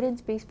an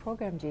evidence-based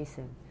program,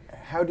 Jason.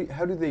 How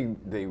do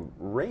they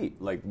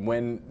rate, like,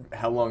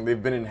 how long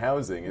they've been in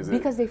housing?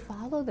 Because they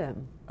follow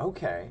them.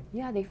 Okay.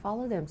 Yeah, they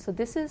follow them. So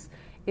this is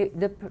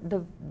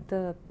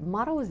the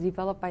model was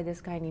developed by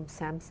this guy named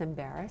Sam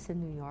Sembaris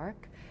in New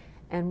York,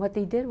 and what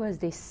they did was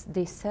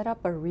they set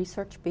up a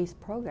research-based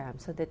program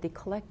so that they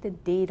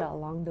collected data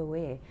along the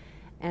way,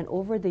 and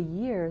over the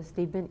years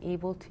they've been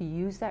able to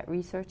use that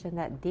research and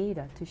that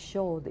data to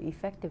show the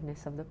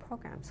effectiveness of the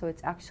program. So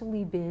it's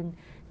actually been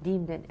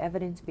deemed an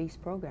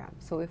evidence-based program.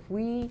 So if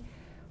we,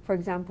 for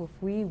example,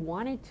 if we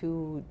wanted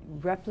to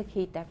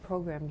replicate that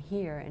program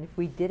here, and if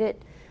we did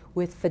it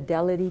with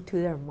fidelity to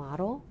their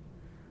model,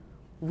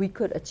 we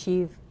could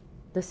achieve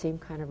the same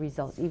kind of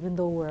results, even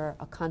though we're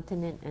a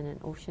continent and an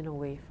ocean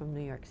away from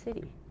New York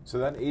City. So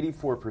that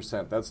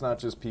 84%, that's not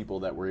just people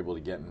that were able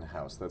to get in a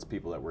house, that's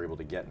people that were able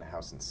to get in a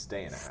house and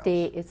stay in a house.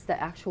 It's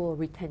the actual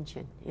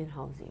retention in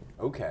housing.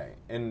 Okay,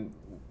 and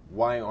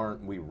why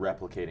aren't we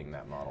replicating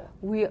that model?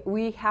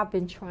 We have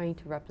been trying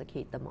to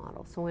replicate the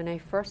model. So when I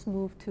first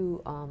moved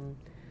to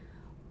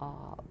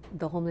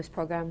the homeless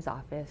programs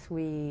office,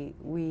 we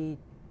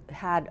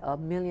had $1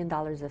 million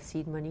of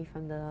seed money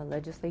from the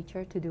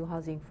legislature to do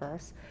Housing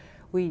First.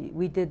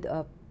 We did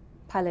a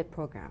pilot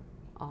program,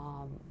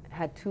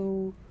 had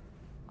two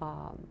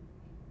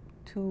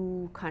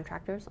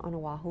contractors on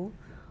Oahu,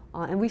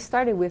 and we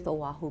started with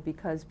Oahu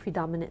because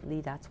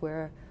predominantly that's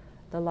where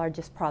the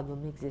largest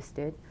problem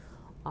existed.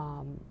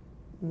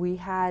 We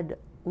had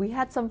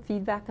some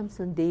feedback and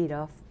some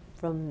data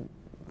from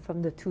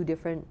the two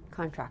different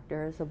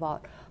contractors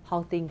about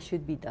how things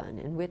should be done,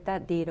 and with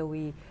that data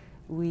we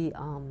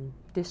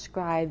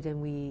described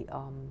and we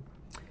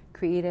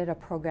created a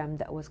program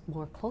that was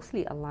more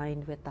closely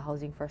aligned with the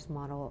Housing First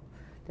model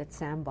that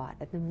Sam bought.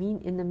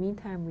 In the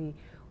meantime,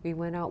 we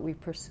went out, we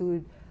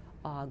pursued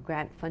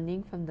grant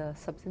funding from the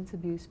Substance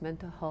Abuse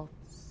Mental Health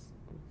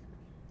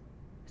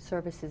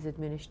Services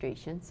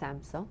Administration,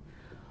 SAMHSA,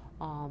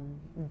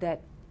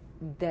 that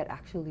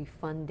actually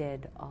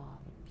funded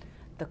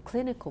the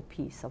clinical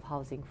piece of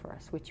Housing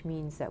First, which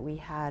means that we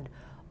had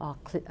a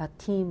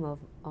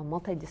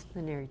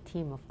multidisciplinary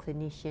team of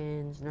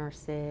clinicians,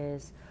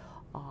 nurses,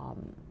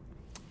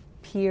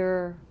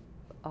 peer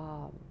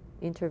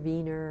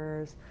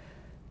interveners,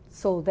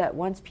 so that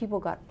once people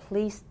got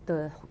placed,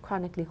 the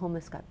chronically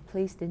homeless got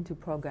placed into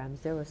programs,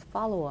 there was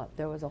follow-up,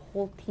 there was a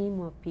whole team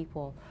of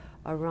people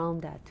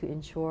around that to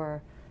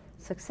ensure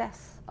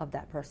success of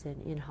that person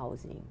in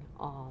housing.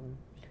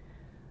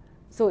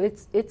 So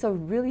it's a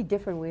really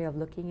different way of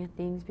looking at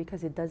things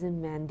because it doesn't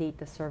mandate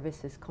the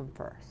services come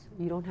first.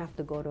 You don't have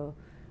to go to,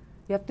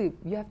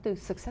 you have to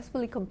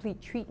successfully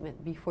complete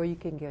treatment before you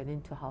can get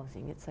into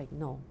housing. It's like,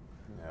 no.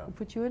 Yeah. We'll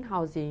put you in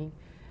housing,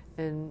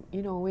 and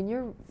when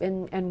you're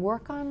and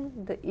work on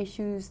the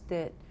issues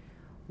that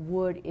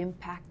would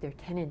impact their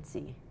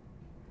tenancy.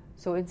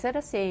 So instead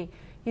of saying,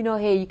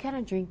 hey, you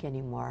cannot drink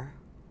anymore,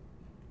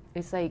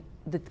 it's like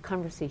the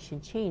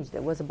conversation changed.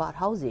 It was about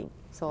housing.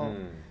 So,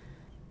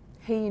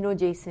 hey,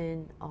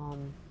 Jason,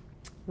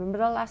 remember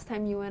the last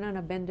time you went on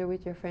a bender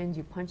with your friends,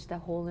 you punched a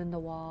hole in the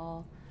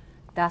wall?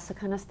 That's the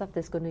kind of stuff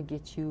that's going to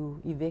get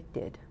you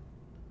evicted.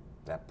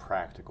 That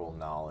practical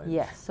knowledge.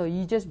 Yes, so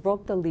you just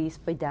broke the lease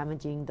by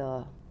damaging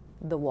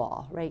the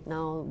wall. Right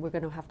now, we're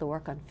going to have to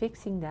work on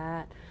fixing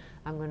that.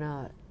 I'm going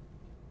to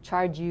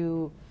charge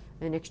you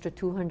an extra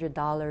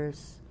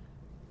 $200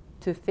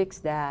 to fix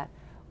that.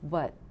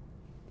 But,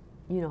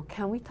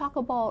 can we talk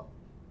about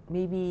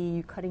maybe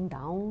you cutting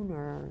down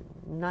or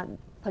not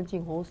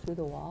punching holes through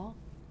the wall?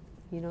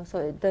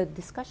 So the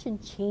discussion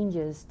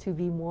changes to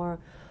be more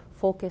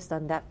focused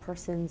on that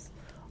person's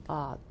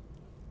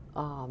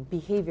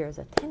behavior as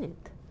a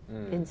tenant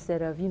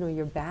instead of,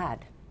 you're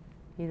bad.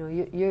 You know,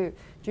 your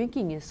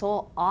drinking is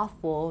so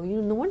awful. You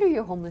know, no wonder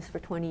you're homeless for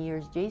 20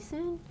 years,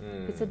 Jason.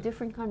 It's a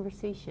different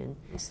conversation.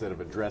 Instead of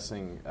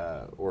addressing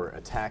or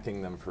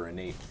attacking them for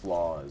innate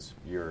flaws,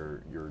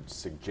 you're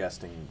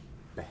suggesting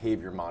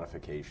behavior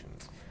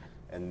modifications,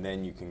 and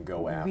then you can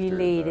go after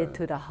related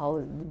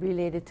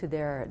to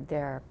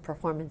their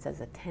performance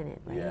as a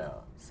tenant, right? Yeah.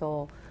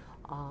 So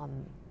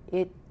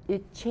it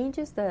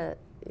changes the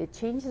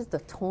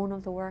tone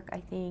of the work, I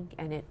think,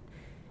 and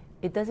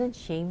it doesn't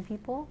shame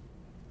people.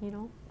 You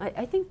know,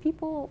 I think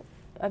people,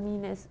 I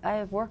mean, as I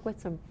have worked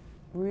with some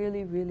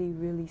really, really,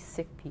 really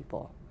sick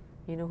people,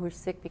 you know, who are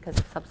sick because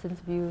of substance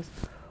abuse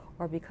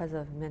or because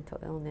of mental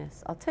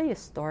illness. I'll tell you a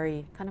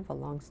story, kind of a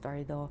long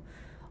story though.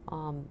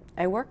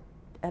 I worked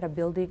at a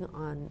building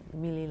on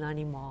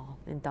Mililani Mall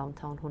in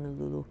downtown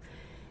Honolulu.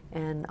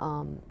 And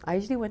I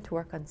usually went to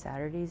work on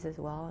Saturdays as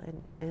well.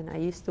 And I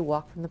used to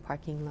walk from the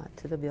parking lot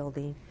to the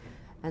building.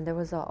 And there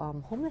was a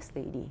homeless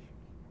lady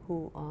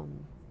who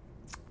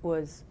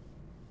was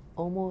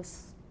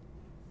almost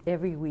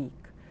every week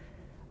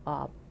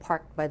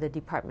parked by the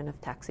Department of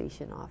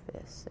Taxation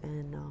office.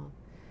 And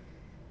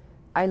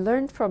I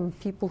learned from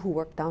people who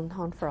worked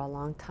downtown for a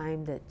long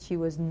time that she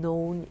was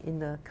known in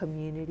the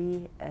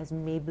community as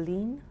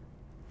Maybelline.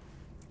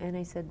 And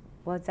I said,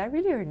 well, is that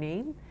really her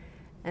name?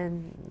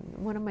 And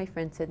one of my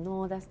friends said,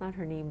 no, that's not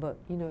her name. But,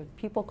 you know,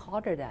 people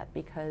called her that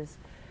because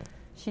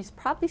she's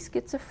probably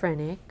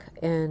schizophrenic.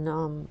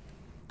 And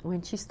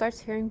when she starts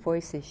hearing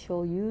voices,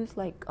 she'll use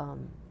like,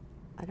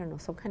 I don't know,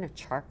 some kind of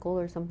charcoal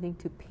or something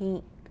to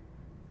paint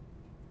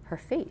her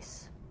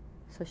face.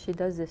 So she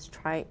does this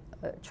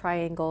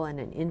triangle and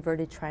an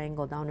inverted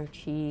triangle down her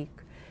cheek.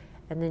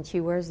 And then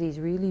she wears these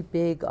really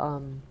big,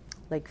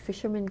 like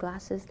fisherman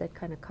glasses that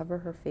kind of cover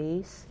her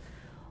face.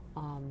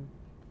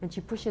 And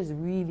she pushes a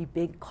really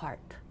big cart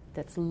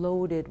that's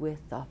loaded with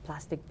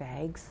plastic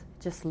bags,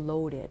 just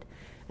loaded.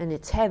 And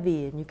it's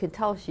heavy, and you can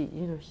tell she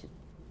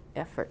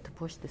effort to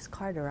push this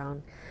cart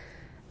around.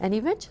 And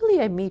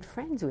eventually I made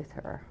friends with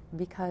her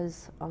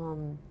because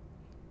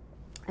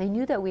I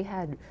knew that we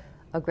had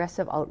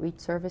aggressive outreach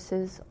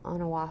services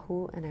on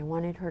Oahu, and I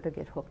wanted her to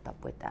get hooked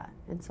up with that.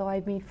 And so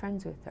I made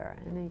friends with her,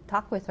 and I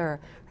talked with her.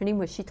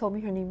 She told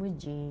me her name was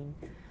Jean.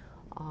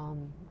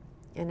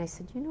 And I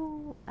said, you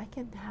know, I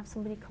can have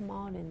somebody come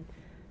out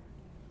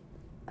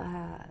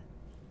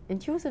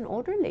and she was an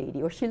older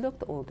lady, or she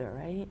looked older,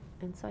 right?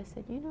 And so I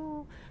said, you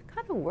know,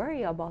 kind of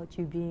worry about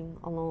you being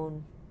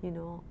alone, you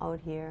know, out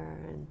here.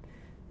 And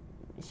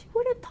she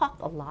wouldn't talk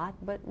a lot,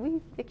 but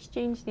we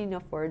exchanged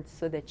enough words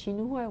so that she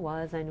knew who I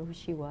was, I knew who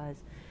she was.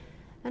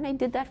 And I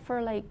did that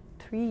for like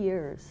 3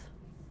 years.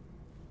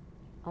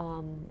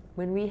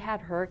 When we had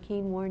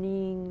hurricane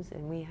warnings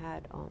and we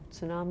had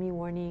tsunami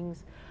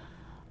warnings,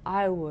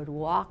 I would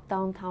walk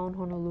downtown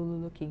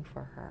Honolulu looking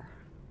for her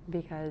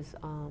because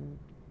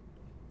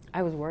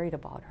I was worried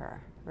about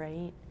her,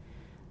 right?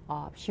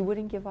 She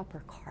wouldn't give up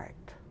her cart.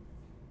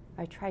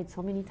 I tried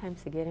so many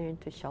times to get her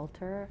into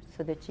shelter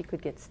so that she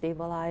could get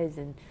stabilized,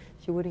 and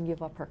she wouldn't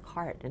give up her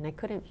cart. And I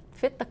couldn't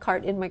fit the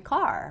cart in my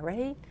car,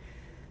 right?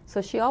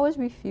 So she always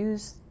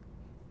refused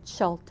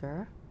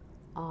shelter.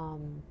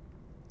 And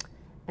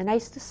I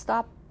used to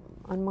stop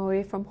on my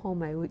way from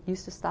home. I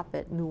used to stop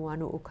at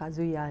Nuuanu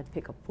Okazuya and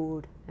pick up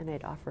food, and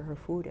I'd offer her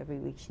food every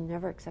week. She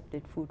never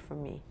accepted food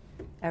from me,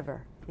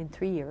 ever, in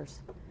 3 years.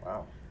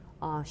 Wow.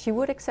 She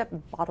would accept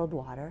bottled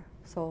water.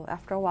 So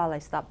after a while, I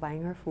stopped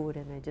buying her food,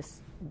 and I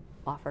just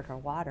offered her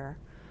water.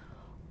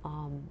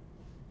 And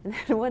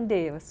then one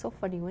day, it was so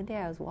funny. One day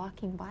I was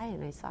walking by,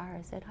 and I saw her.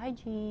 I said, hi,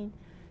 Jean.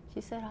 She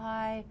said,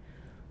 hi.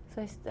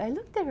 So I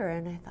looked at her,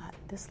 and I thought,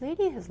 this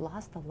lady has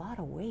lost a lot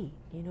of weight,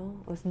 you know.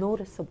 It was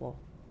noticeable.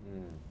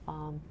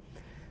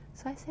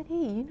 So I said, hey,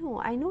 you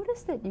know, I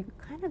noticed that you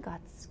kind of got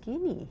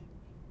skinny.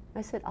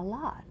 I said, a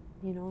lot,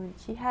 you know. And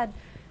she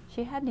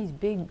had these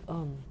big,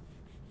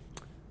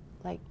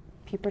 like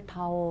paper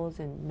towels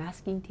and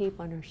masking tape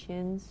on her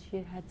shins. She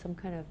had some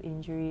kind of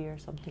injury or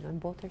something on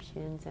both her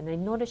shins, and I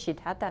noticed she'd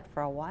had that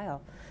for a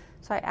while.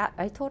 So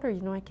I told her,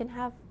 you know, I can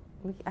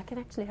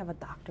actually have a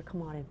doctor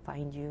come out and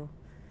find you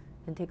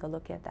and take a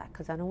look at that,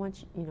 because I don't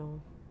want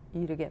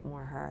you to get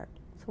more hurt.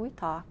 So we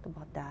talked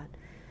about that.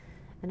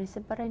 And I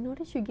said, but I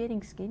noticed you're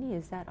getting skinny.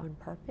 Is that on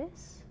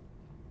purpose?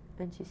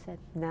 And she said,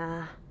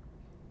 nah,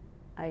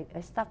 I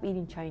stopped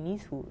eating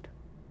Chinese food.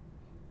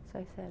 So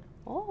I said,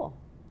 oh.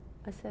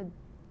 I said,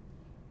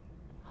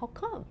 how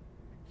come?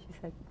 She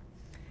said,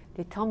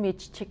 they tell me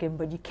it's chicken,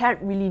 but you can't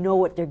really know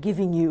what they're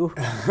giving you.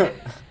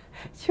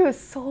 She was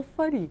so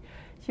funny.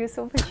 She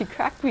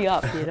cracked me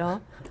up, you know.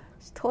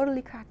 She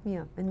totally cracked me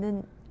up.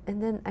 And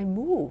then I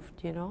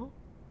moved, you know.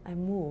 I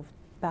moved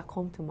back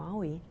home to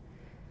Maui.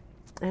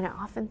 And I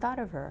often thought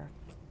of her.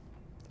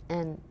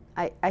 And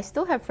I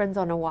still have friends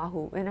on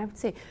Oahu. And I would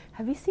say,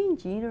 have you seen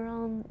Jean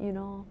around, you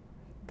know,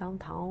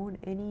 downtown?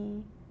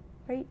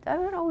 Right? I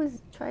would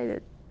always try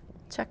to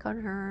check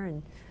on her.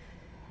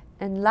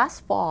 And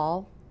last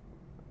fall,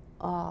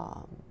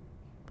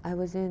 I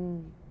was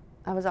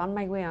on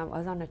my way. I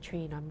was on a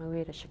train on my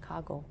way to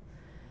Chicago.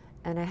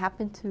 and I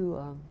happened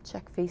to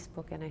check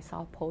Facebook, and I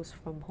saw a post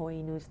from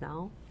Hawaii News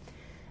Now,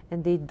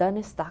 and they'd done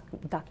a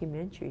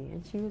documentary,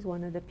 and she was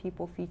one of the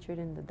people featured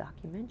in the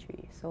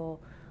documentary. So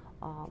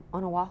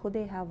on Oahu,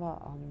 they have a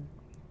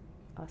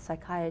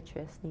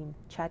psychiatrist named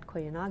Chad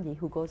Koyanagi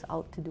who goes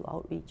out to do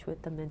outreach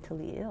with the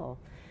mentally ill.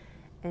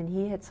 And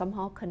he had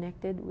somehow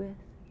connected with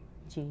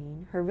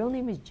Jean. Her real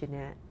name is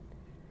Jeanette.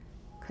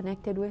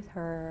 Connected with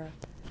her,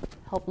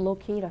 helped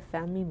locate a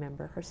family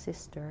member, her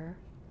sister.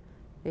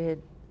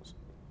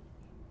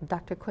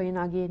 Dr.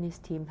 Koyanagi and his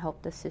team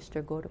helped the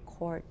sister go to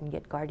court and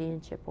get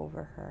guardianship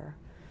over her.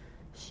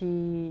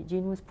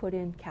 Jean was put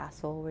in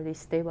Castle where they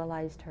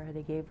stabilized her.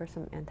 They gave her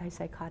some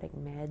antipsychotic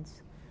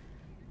meds.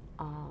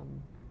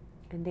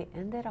 And they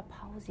ended up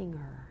housing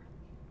her.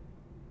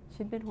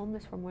 She'd been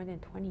homeless for more than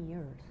 20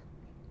 years.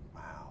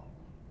 Wow.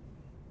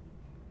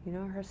 You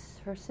know,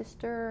 her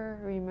sister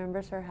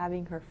remembers her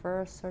having her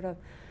first sort of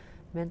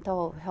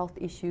mental health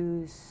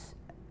issues,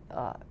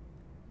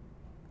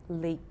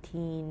 late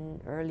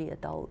teen, early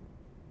adult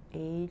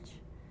age.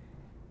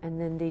 And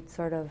then they'd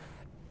sort of,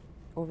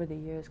 over the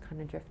years,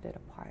 kind of drifted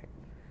apart.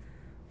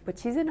 But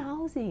she's in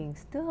housing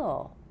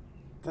still.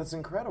 That's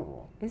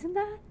incredible. Isn't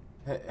that?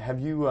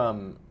 Have you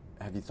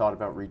thought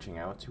about reaching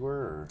out to her?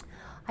 Or?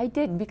 I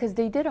did, because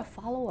they did a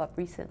follow-up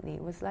recently.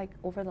 It was like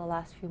over the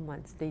last few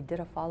months. They did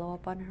a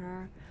follow-up on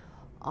her.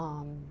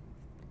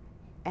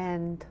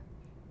 And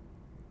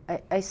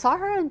I saw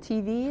her on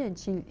TV, and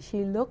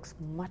she looks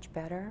much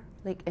better.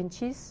 Like, and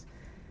she's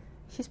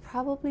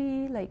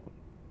probably like,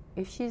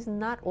 if she's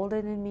not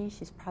older than me,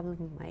 she's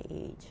probably my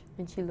age.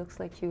 And she looks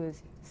like she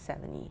was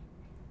 70.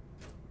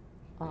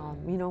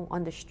 You know,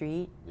 on the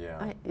street.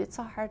 Yeah. It's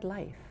a hard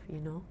life, you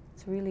know.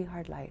 It's a really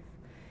hard life.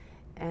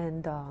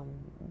 And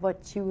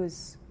but she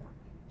was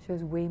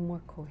way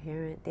more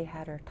coherent. They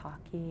had her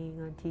talking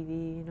on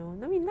TV, you know.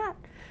 I mean,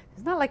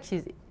 it's not like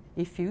she's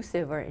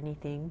effusive or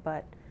anything,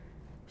 but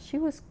she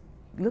was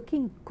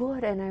looking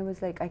good. And I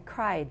was like, I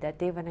cried that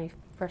day when I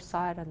first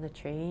saw it on the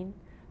train.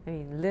 I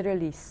mean,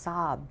 literally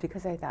sobbed,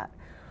 because I thought,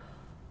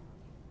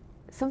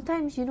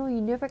 sometimes, you know,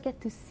 you never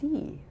get to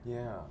see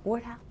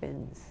what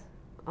happens.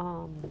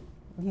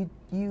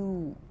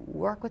 You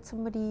work with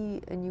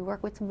somebody, and you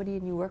work with somebody,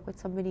 and you work with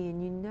somebody,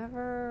 and you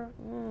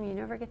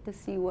never get to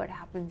see what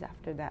happens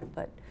after that.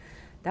 But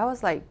that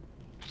was like,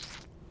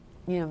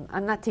 you know,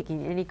 I'm not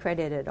taking any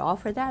credit at all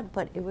for that,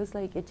 but it was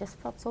like, it just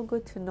felt so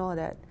good to know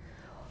that,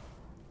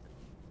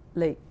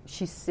 like,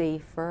 she's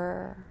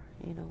safer,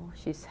 you know,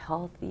 she's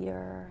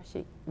healthier,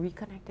 she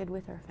reconnected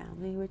with her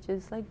family, which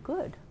is like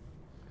good,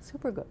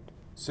 super good.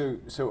 So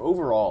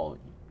overall,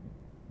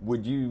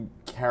 would you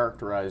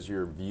characterize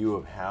your view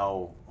of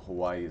how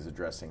Hawaii is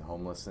addressing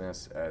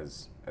homelessness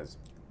as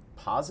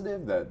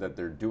positive, that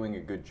they're doing a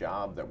good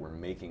job, that we're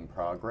making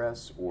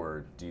progress,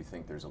 or do you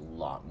think there's a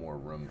lot more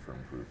room for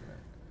improvement?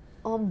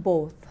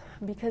 Both,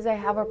 because I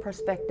have a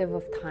perspective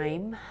of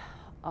time.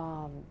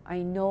 I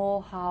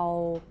know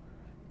how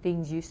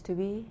things used to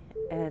be,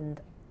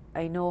 and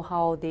I know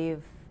how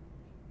they've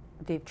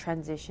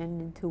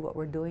transitioned into what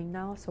we're doing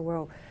now.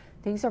 So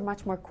things are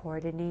much more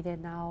coordinated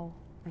now.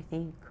 I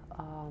think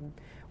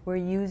we're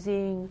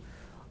using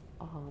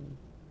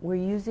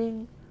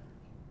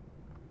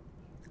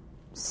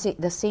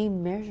the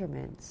same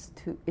measurements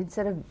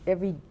instead of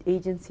every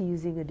agency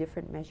using a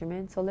different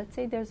measurement. So let's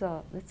say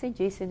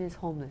Jason is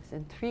homeless,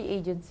 and 3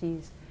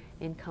 agencies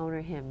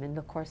encounter him in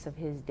the course of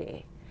his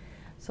day.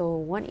 So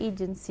one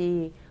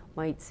agency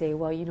might say,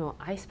 well, you know,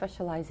 I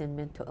specialize in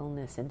mental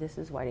illness, and this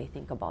is what I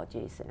think about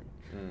Jason.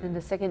 And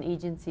the second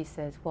agency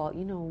says, well,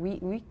 you know,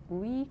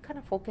 we kind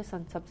of focus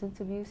on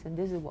substance abuse, and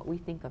this is what we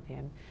think of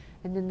him.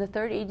 And then the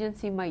third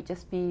agency might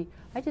just be,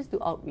 I just do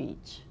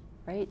outreach,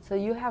 right? So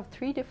you have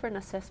 3 different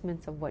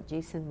assessments of what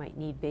Jason might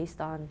need based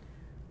on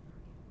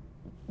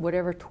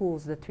whatever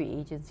tools the 3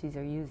 agencies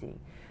are using.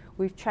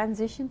 We've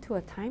transitioned to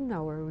a time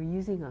now where we're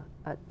using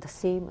the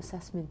same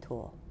assessment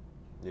tool.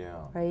 Yeah.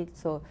 Right?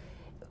 So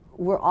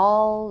we're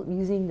all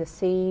using the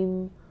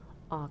same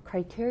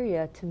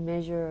criteria to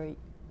measure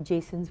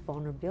Jason's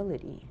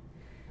vulnerability.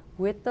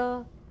 With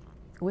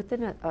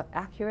an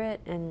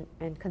accurate and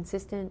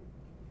consistent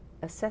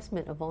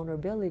assessment of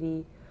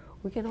vulnerability,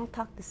 we can all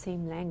talk the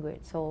same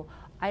language. So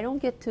I don't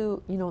get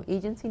to, you know,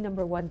 agency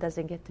number 1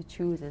 doesn't get to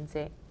choose and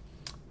say,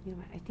 you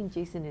know, I think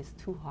Jason is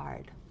too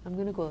hard. I'm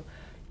going to go,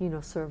 you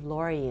know, serve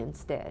Lori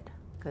instead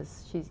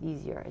because she's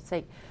easier. It's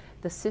like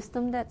the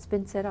system that's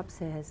been set up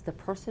says the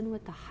person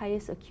with the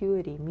highest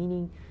acuity,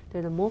 meaning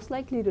they're the most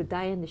likely to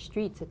die in the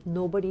streets if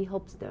nobody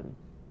helps them.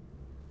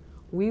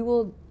 We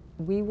will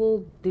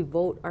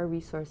devote our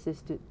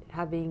resources to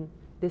having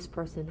this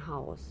person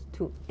housed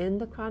to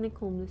end the chronic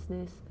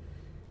homelessness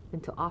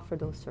and to offer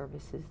those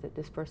services that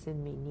this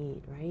person may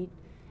need, right?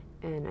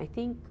 And I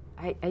think,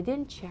 I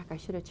didn't check, I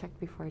should have checked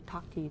before I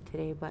talked to you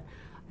today, but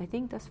I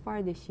think thus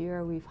far this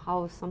year we've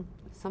housed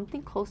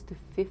something close to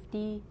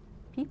 50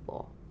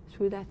 people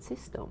through that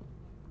system.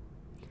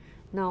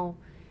 Now,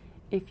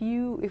 if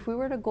we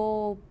were to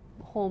go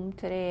home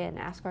today and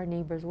ask our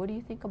neighbors, what do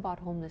you think about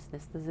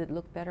homelessness? Does it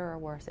look better or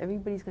worse?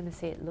 Everybody's going to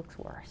say it looks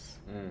worse,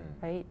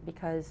 right?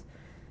 Because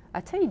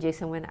I tell you,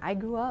 Jason, when I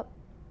grew up,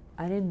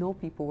 I didn't know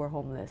people were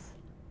homeless.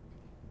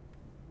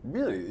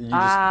 Really?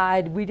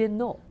 We didn't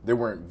know. They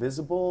weren't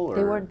visible? Or?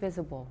 They weren't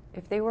visible.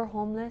 If they were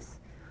homeless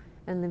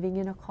and living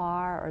in a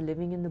car or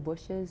living in the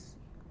bushes,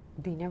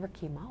 they never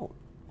came out.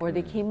 Or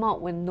they came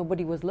out when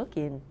nobody was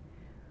looking.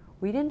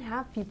 We didn't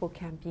have people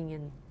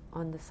camping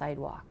on the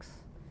sidewalks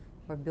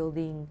or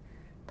building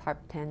tarp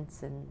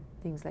tents and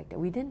things like that.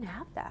 We didn't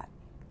have that.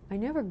 I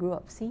never grew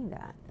up seeing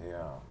that.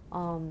 Yeah.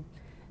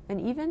 And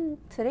even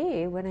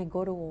today, when I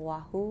go to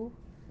Oahu,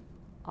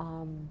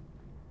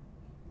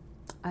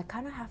 I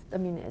kind of have to,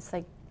 it's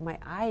like my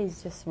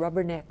eyes just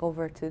rubberneck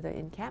over to the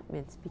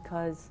encampments,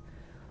 because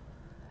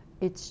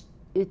it's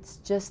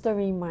just a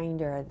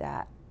reminder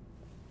that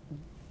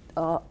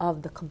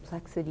of the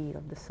complexity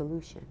of the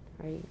solution,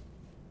 right?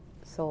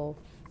 So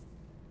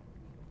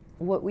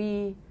what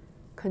we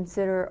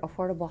consider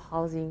affordable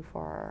housing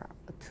for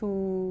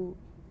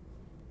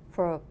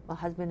a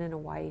husband and a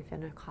wife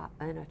and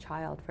a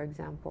child, for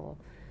example,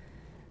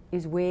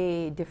 is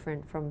way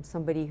different from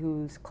somebody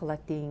who's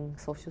collecting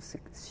Social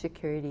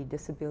Security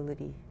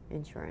disability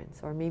insurance,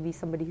 or maybe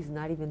somebody who's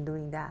not even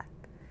doing that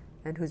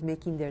and who's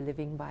making their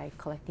living by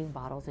collecting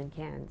bottles and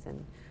cans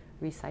and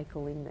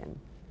recycling them.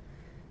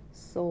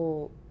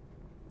 So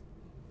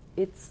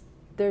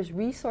there's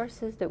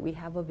resources that we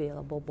have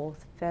available,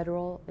 both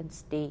federal and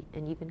state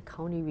and even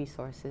county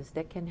resources,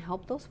 that can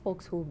help those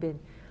folks who've been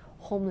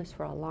homeless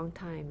for a long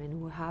time and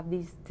who have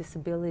these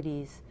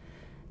disabilities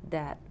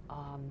that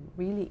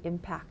really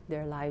impact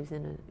their lives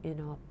in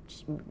a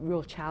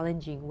real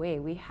challenging way.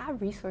 We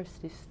have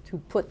resources to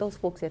put those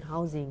folks in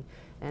housing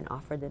and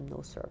offer them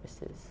those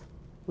services.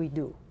 We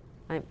do.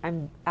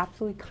 I'm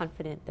absolutely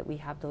confident that we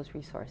have those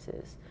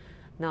resources.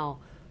 Now,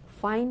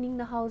 finding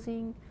the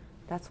housing,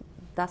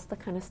 that's the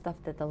kind of stuff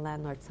that the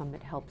Landlord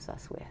Summit helps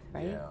us with,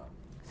 right? Yeah.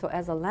 So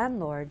as a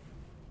landlord,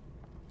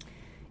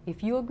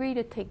 if you agree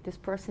to take this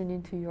person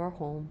into your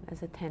home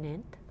as a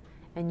tenant,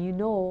 and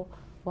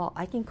well,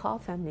 I can call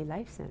Family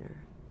Life Center.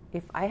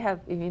 If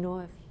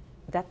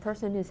that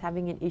person is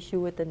having an issue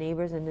with the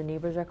neighbors and the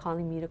neighbors are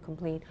calling me to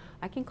complain,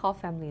 I can call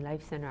Family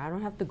Life Center. I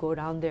don't have to go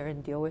down there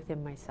and deal with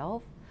him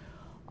myself.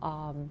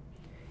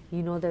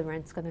 The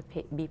rent's going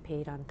to be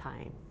paid on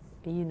time.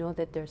 And you know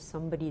that there's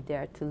somebody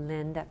there to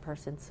lend that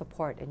person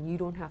support, and you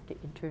don't have to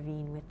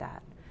intervene with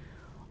that.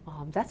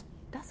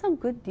 That's a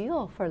good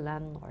deal for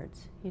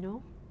landlords, Yeah.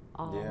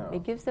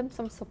 It gives them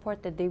some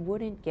support that they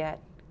wouldn't get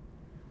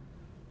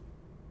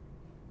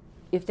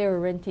if they were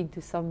renting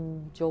to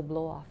some Joe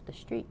Blow off the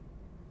street.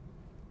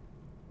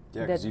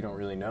 Yeah, because you don't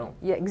really know.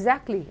 Yeah,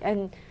 exactly.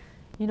 And,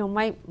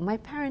 my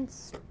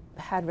parents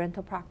had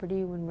rental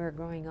property when we were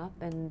growing up,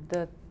 and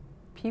the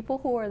people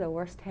who were the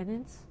worst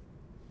tenants,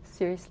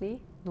 seriously,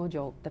 no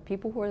joke, the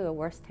people who were the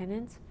worst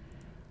tenants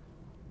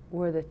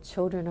were the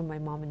children of my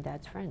mom and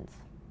dad's friends.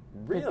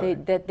 Really?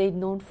 That they'd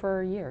known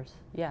for years,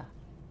 yeah.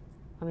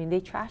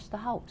 They trashed the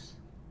house.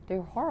 They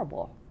were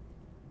horrible.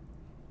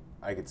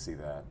 I could see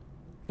that.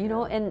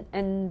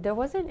 And there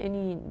wasn't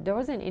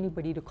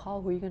anybody to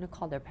call. Who are you going to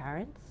call? Their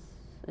parents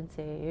and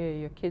say, hey,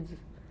 your kids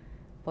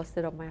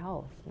busted up my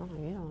house? No,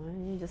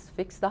 you just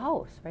fix the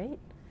house, right?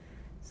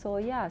 So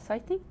I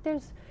think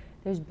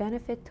there's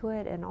benefit to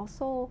it, and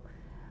also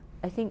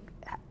I think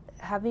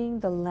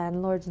having the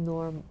landlords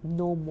know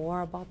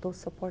more about those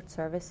support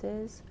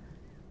services,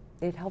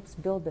 it helps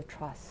build the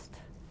trust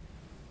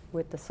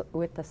with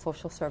the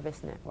social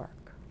service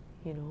network,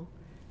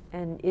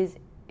 And is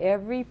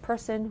every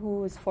person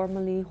who is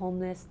formerly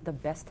homeless the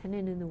best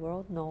tenant in the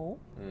world? No.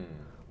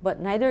 But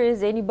neither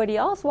is anybody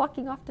else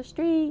walking off the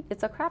street.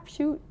 It's a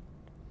crapshoot.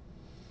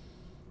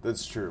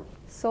 That's true.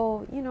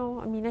 So,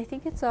 I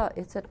think it's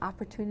an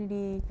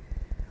opportunity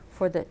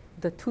for the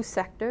two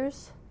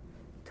sectors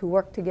to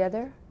work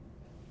together.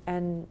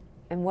 And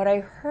what I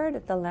heard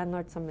at the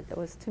Landlord Summit that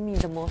was, to me,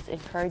 the most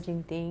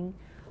encouraging thing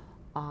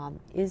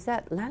is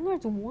that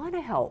landlords want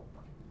to help.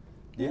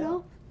 Yeah.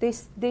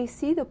 They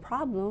see the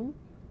problem.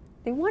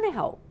 They want to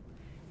help.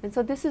 And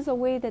so this is a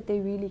way that they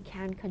really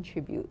can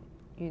contribute.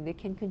 They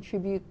can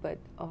contribute, but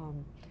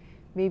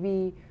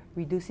maybe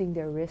reducing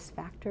their risk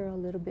factor a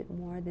little bit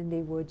more than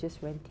they would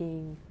just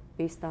renting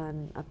based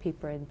on a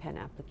paper and pen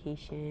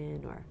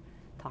application or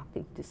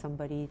talking to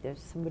somebody. There's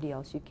somebody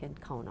else you can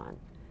count on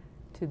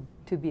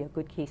to be a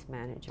good case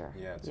manager.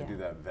 Yeah, to do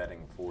that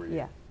vetting for you.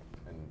 Yeah.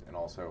 And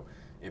also,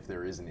 if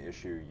there is an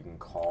issue, you can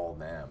call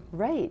them.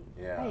 Right.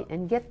 Yeah. Right.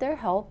 And get their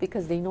help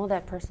because they know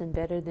that person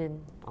better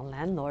than a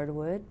landlord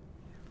would.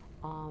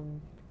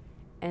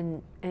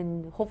 And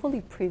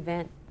hopefully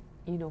prevent,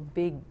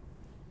 big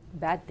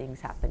bad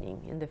things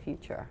happening in the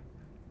future.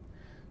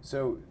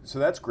 So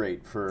that's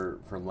great for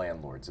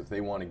landlords. If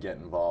they want to get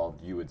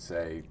involved, you would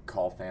say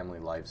call Family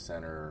Life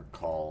Center,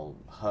 call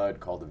HUD,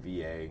 call the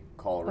VA,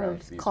 call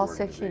around to these call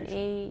organizations. Section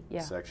 8.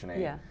 Yeah. Section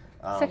 8. Yeah.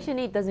 Section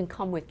 8 doesn't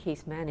come with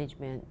case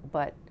management,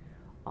 but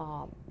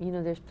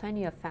there's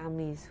plenty of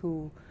families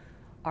who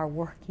are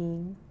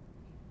working,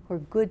 for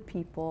good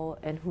people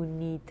and who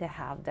need to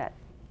have that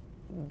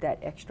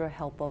extra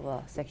help of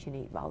a Section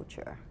 8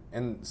 voucher.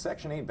 And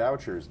Section 8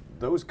 vouchers,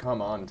 those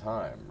come on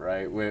time,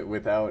 right?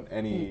 Without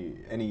any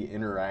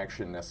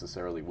interaction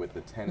necessarily with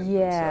the tenant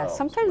themselves.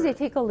 Sometimes they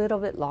take a little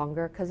bit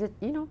longer because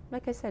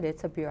like I said,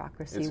 it's a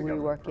bureaucracy we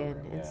work in.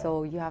 Program, and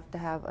so you have to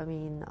have,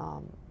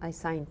 I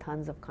sign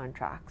tons of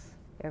contracts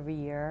every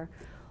year.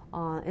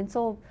 And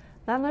so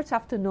landlords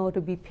have to know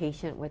to be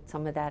patient with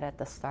some of that at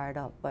the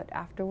startup, but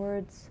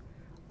afterwards,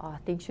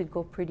 things should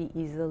go pretty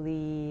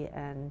easily.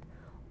 And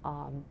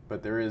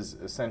but there is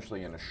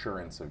essentially an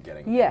assurance of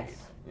getting paid.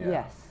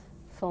 Yes.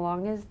 So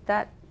long as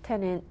that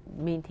tenant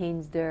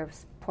maintains their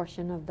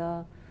portion of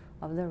the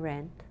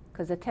rent,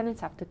 because the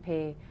tenants have to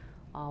pay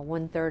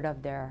 1/3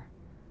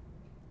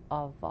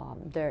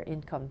 of their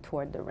income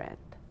toward the rent.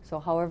 So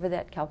however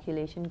that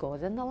calculation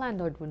goes, and the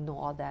landlord would know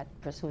all that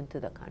pursuant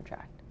to the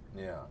contract.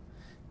 Yeah.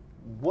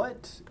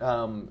 What,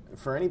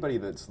 for anybody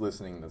that's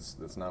listening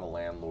that's not a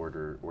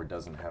landlord or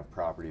doesn't have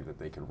property that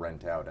they could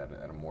rent out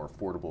at a more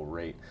affordable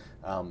rate,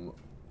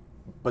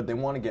 but they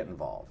want to get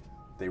involved.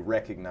 They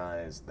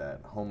recognize that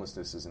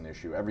homelessness is an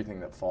issue.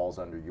 Everything that falls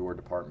under your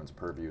department's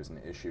purview is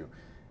an issue.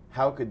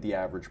 How could the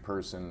average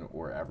person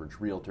or average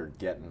realtor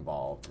get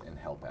involved and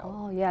help out?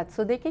 Oh, yeah.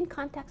 So they can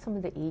contact some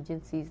of the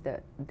agencies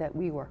that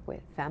we work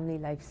with. Family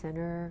Life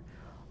Center,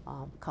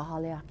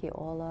 Kahaleake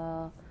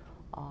Ola,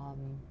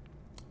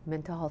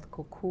 Mental Health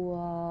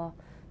Kokua.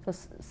 So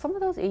some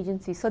of those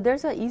agencies. So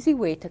there's an easy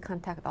way to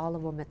contact all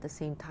of them at the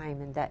same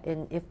time.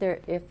 And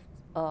if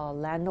a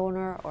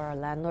landowner or a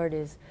landlord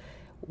is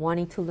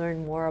wanting to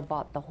learn more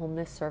about the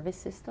homeless service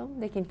system,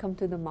 they can come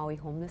to the Maui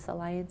Homeless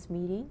Alliance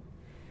meeting.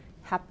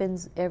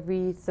 Happens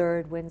every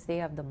third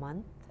Wednesday of the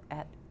month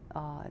at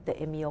the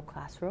MEO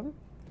classroom.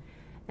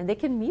 And they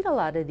can meet a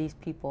lot of these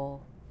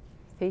people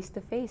face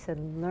to face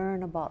and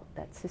learn about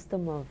that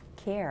system of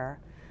care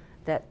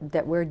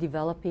that we're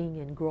developing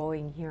and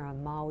growing here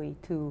on Maui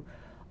too,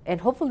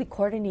 and hopefully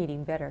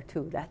coordinating better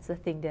too. That's the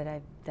thing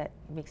that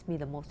makes me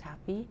the most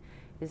happy,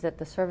 is that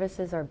the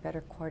services are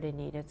better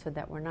coordinated so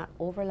that we're not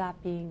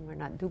overlapping, we're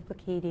not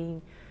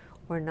duplicating,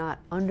 we're not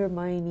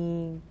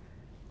undermining.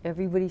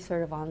 Everybody's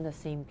sort of on the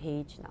same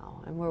page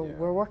now, and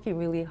we're working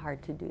really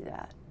hard to do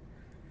that.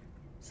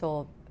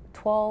 So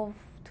 12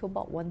 to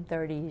about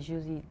 1:30 is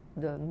usually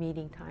the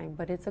meeting time,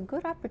 but it's a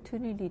good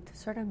opportunity to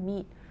sort of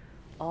meet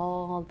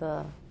all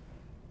the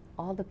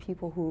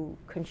people who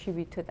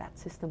contribute to that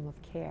system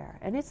of care.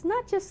 And it's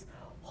not just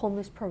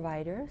homeless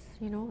providers,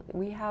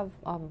 we have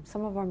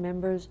some of our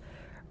members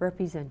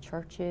represent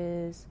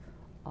churches,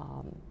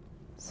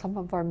 some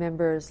of our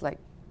members like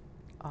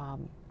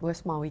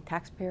West Maui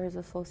Taxpayers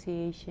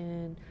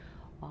Association,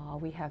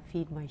 we have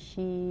Feed My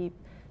Sheep.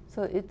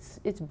 So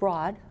it's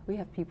broad. We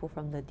have people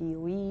from the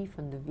DOE,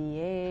 from the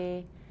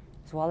VA,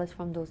 as well as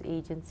from those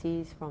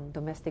agencies, from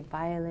domestic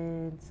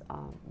violence,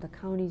 the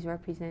county's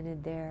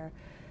represented there.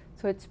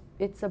 So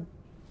it's a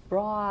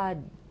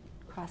broad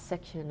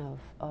cross-section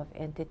of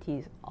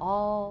entities,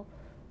 all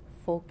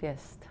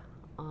focused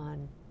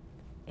on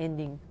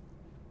ending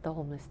the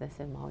homelessness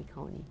in Maui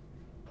County.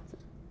 So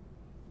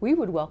we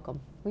would welcome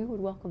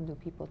new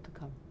people to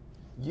come.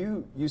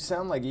 You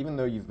sound like, even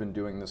though you've been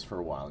doing this for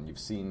a while and you've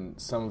seen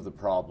some of the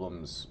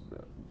problems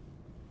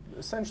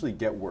essentially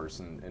get worse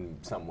in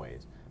some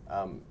ways,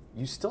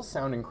 you still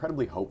sound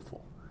incredibly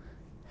hopeful.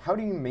 How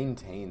do you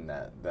maintain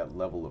that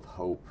level of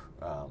hope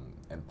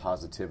and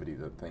positivity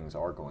that things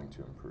are going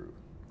to improve?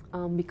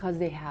 Because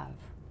they have.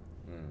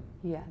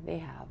 Yeah, they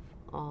have.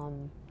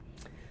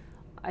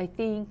 I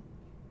think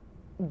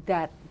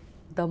that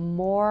the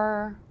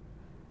more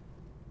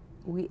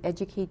we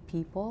educate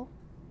people,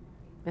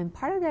 and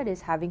part of that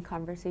is having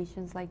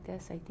conversations like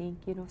this, I think,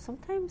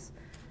 sometimes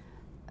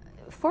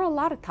for a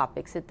lot of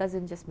topics, it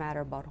doesn't just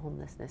matter about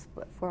homelessness,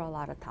 but for a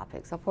lot of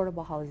topics,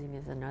 affordable housing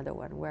is another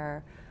one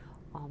where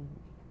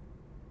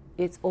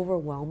it's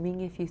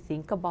overwhelming if you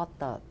think about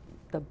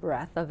the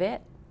breadth of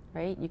it,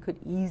 right? You could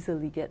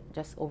easily get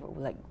just over,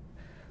 like,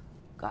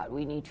 God,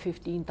 we need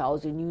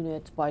 15,000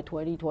 units by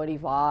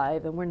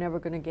 2025, and we're never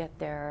going to get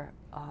there.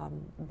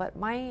 But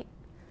my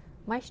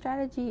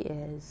strategy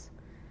is,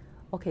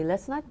 okay,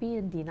 let's not be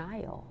in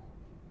denial.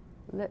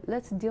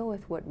 Let's deal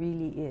with what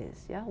really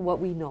is, what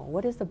we know.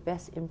 What is the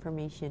best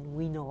information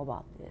we know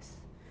about this?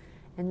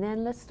 And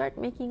then let's start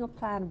making a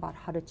plan about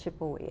how to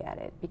chip away at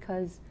it.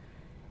 Because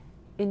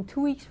in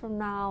 2 weeks from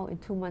now, in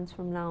 2 months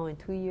from now, in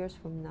 2 years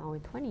from now, in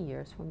 20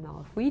 years from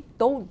now, if we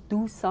don't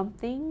do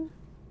something,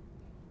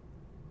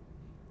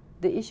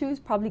 the issue is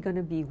probably going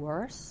to be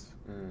worse.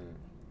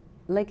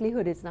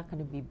 Likelihood it's not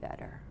going to be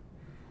better.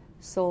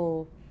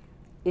 So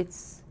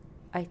it's,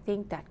 I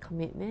think, that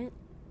commitment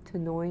to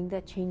knowing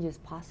that change is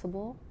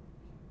possible,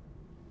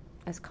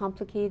 as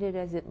complicated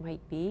as it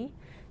might be,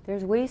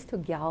 there's ways to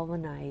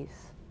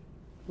galvanize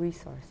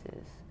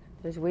resources.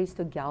 There's ways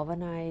to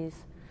galvanize,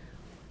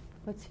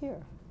 what's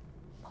here,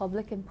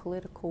 public and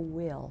political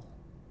will.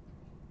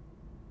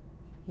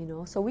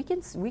 So we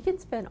can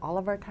spend all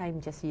of our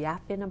time just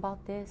yapping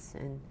about this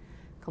and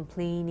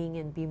complaining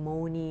and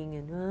bemoaning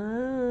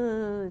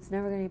and it's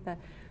never going to get better.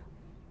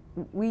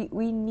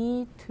 We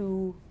need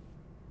to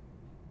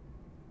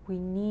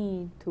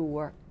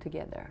work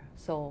together.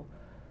 So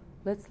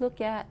let's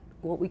look at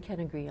what we can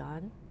agree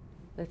on.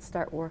 Let's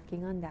start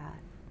working on that.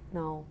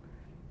 Now,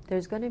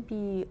 there's going to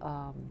be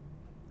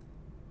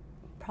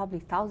probably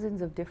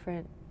thousands of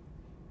different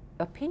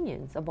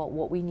opinions about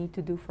what we need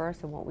to do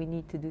first and what we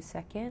need to do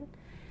second,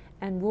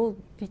 and we'll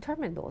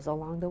determine those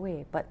along the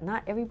way. But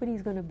not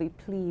everybody's going to be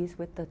pleased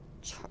with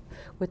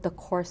the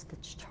course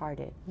that's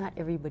charted. Not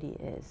everybody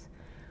is.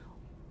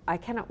 I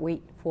cannot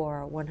wait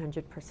for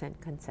 100%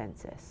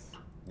 consensus.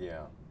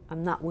 Yeah.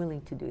 I'm not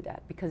willing to do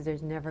that because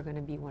there's never going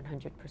to be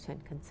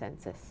 100%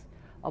 consensus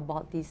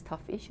about these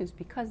tough issues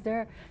because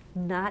they're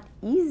not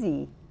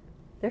easy.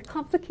 They're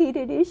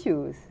complicated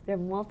issues. They're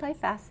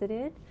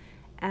multifaceted,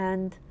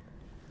 and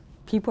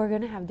people are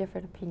going to have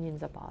different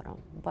opinions about them.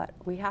 But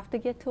we have to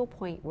get to a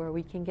point where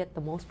we can get the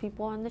most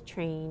people on the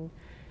train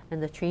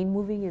and the train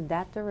moving in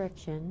that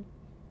direction,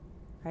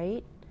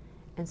 right?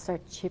 And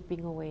start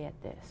chipping away at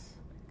this.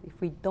 If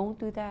we don't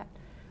do that,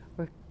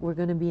 we're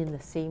going to be in the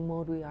same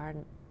mode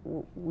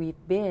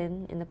we've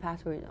been in the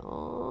past where,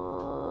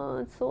 oh,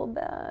 it's so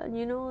bad,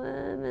 you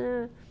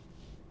know.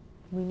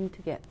 We need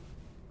to get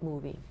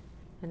moving.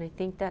 And I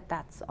think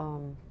that's,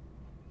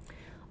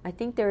 I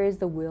think there is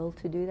the will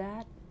to do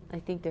that. I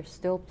think there's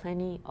still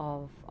plenty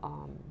of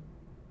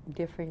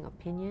differing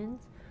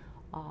opinions.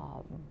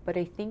 But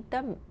I think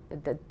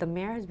the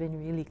mayor has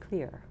been really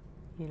clear,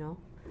 you know.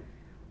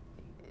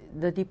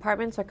 The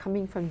departments are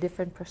coming from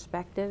different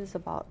perspectives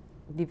about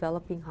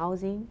developing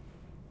housing.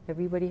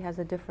 Everybody has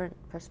a different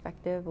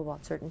perspective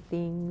about certain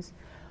things.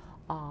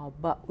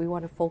 But we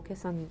want to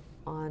focus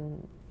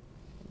on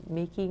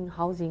making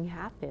housing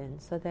happen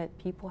so that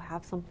people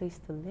have some place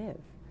to live.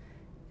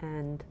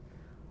 And,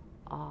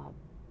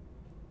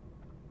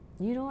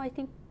 you know, I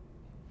think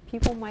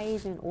people my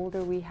age and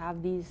older, we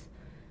have these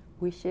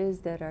wishes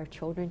that our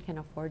children can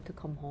afford to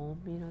come home.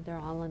 You know, they're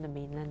all on the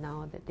mainland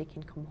now, that they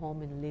can come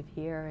home and live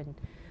here. And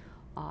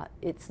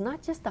it's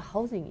not just a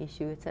housing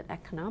issue, it's an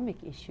economic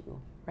issue,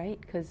 right?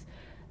 Because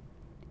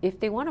if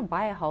they want to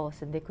buy a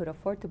house and they could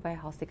afford to buy a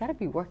house, they got to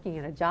be working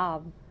in a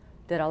job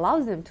that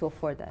allows them to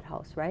afford that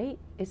house, right?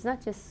 It's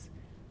not just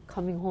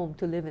coming home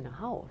to live in a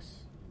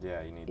house.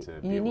 Yeah, you need to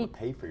be able to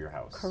pay for your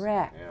house.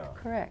 Correct, yeah.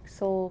 Correct.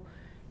 So,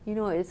 you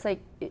know, it's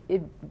like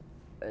it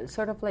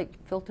sort of like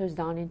filters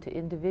down into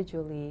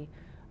individually.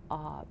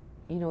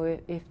 You know,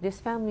 if this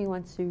family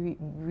wants to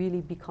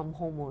really become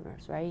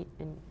homeowners, right?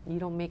 And you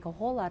don't make a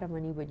whole lot of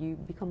money, but you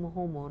become a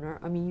homeowner.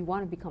 I mean, you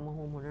want to become a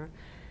homeowner.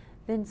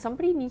 Then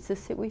somebody needs to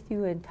sit with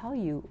you and tell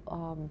you,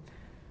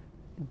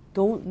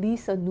 don't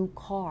lease a new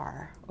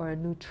car or a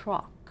new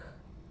truck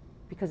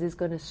because it's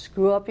going to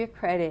screw up your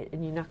credit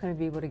and you're not going to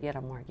be able to get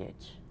a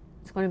mortgage.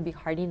 It's going to be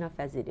hard enough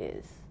as it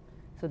is.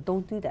 So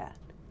don't do that.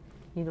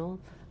 You know,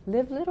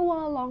 live a little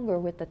while longer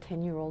with the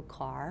 10-year-old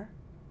car,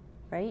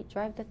 right?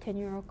 Drive the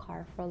 10-year-old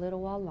car for a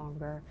little while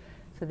longer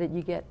so that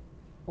you get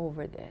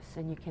over this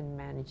and you can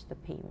manage the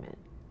payment.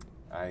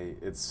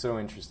 It's so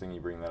interesting you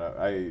bring that up.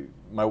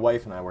 My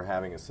wife and I were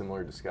having a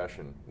similar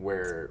discussion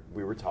where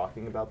we were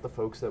talking about the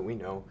folks that we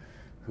know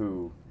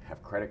who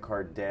have credit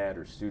card debt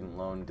or student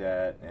loan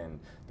debt, and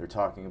they're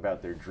talking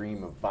about their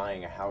dream of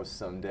buying a house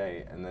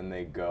someday, and then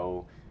they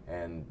go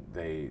and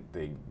they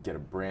get a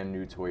brand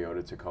new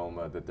Toyota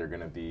Tacoma that they're going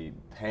to be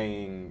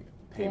paying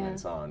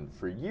payments on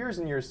for years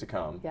and years to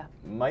come. Yeah.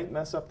 Might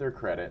mess up their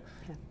credit,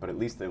 but at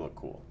least they look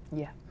cool.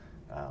 Yeah.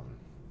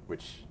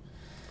 Which...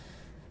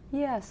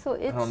 Yeah, so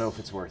it's... I don't know if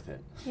it's worth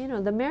it. You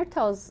know, the mayor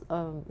tells,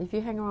 if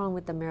you hang around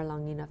with the mayor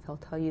long enough, he'll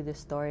tell you this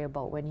story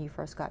about when he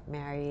first got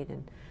married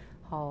and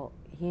how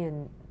he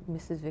and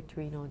Mrs.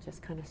 Victorino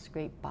just kind of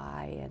scraped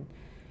by. And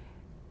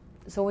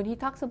so when he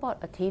talks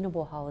about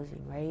attainable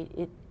housing,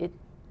 right,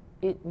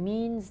 it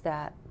means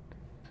that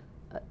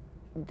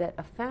that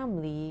a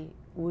family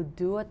would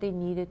do what they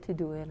needed to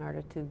do in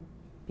order to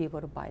be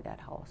able to buy that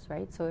house,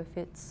 right? So if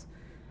it's,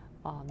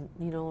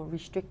 you know,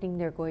 restricting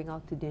their going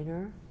out to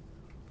dinner,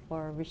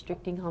 or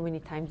restricting how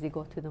many times they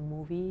go to the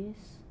movies,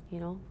 you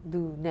know,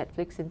 do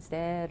Netflix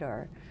instead,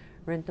 or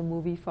rent a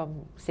movie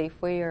from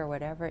Safeway or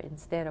whatever,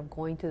 instead of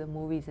going to the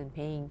movies and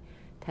paying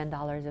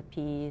 $10 a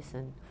piece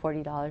and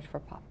 $40 for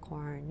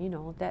popcorn, you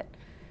know, that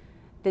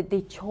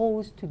they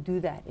chose to do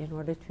that in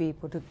order to be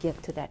able to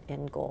get to that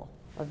end goal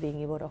of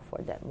being able to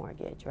afford that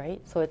mortgage,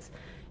 right? So it's,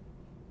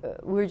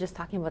 we were just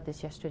talking about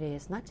this yesterday,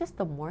 it's not just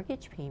the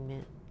mortgage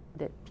payment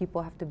that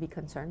people have to be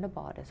concerned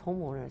about as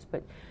homeowners,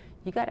 but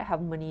you got to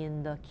have money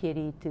in the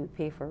kitty to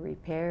pay for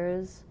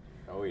repairs.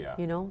 Oh, yeah.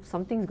 You know,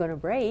 something's going to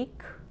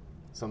break.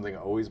 Something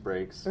always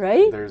breaks.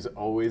 Right? There's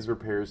always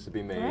repairs to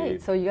be made.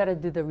 Right. So you got to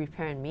do the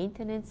repair and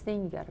maintenance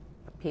thing. You got to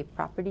pay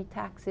property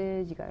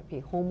taxes. You got to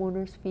pay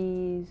homeowners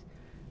fees.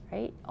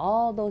 Right?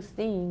 All those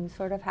things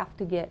sort of have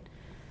to get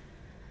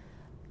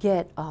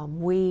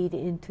weighed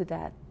into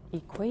that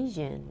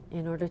equation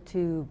in order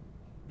to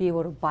be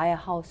able to buy a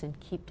house and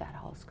keep that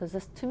house.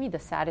 Because to me, the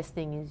saddest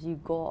thing is you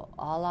go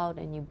all out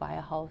and you buy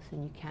a house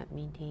and you can't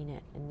maintain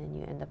it, and then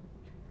you end up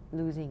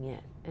losing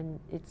it. And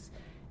it's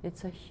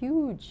a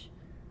huge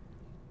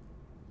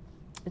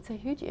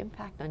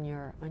impact on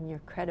your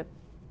credit.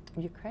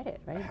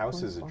 Right? A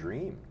house is a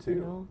dream too. You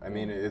know? I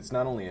mean, it's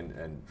not only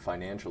a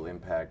financial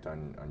impact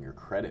on your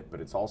credit, but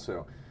it's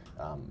also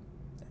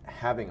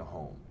having a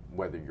home,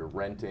 whether you're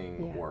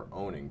renting or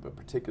owning, but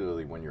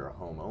particularly when you're a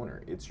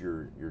homeowner, it's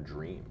your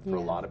dream. For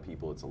a lot of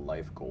people, it's a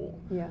life goal.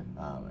 Yeah.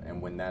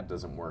 And when that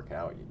doesn't work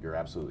out, you're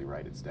absolutely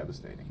right, it's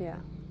devastating. Yeah.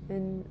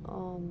 And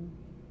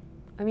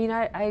I mean,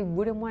 I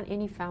wouldn't want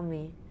any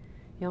family,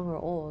 young or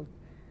old,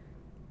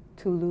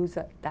 to lose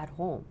that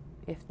home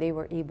if they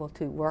were able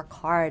to work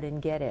hard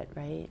and get it,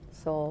 right?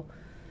 So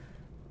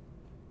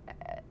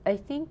I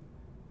think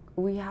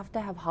we have to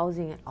have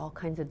housing at all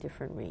kinds of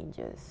different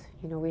ranges.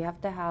 You know, we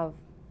have to have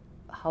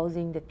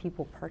housing that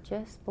people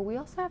purchase, but we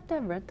also have to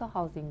have rental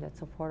housing that's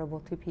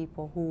affordable to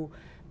people who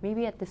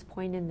maybe at this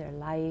point in their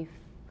life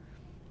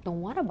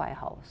don't want to buy a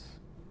house.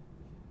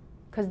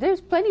 Because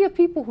there's plenty of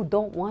people who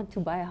don't want to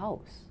buy a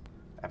house.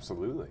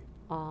 Absolutely.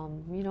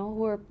 You know,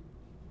 who are,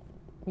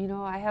 you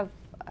know,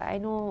 I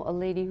know a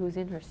lady who's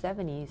in her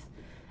 70s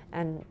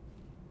and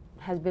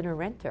has been a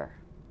renter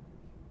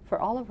for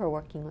all of her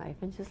working life.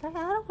 And she's like, I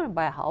don't want to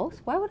buy a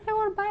house. Why would I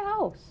want to buy a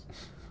house?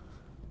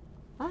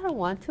 I don't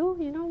want to,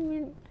 you know, I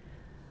mean,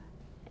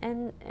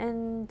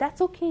 and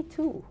that's okay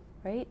too,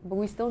 right? But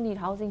we still need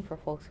housing for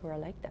folks who are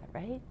like that,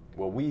 right?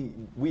 Well, we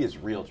as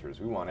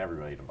realtors, we want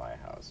everybody to buy a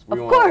house. Of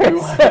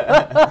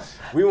course.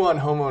 We want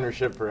home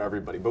ownership for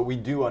everybody, but we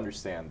do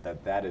understand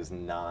that that is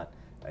not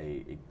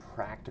a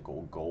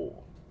practical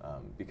goal.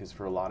 Because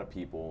for a lot of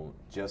people,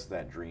 just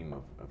that dream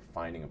of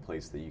finding a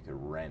place that you could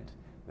rent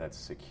that's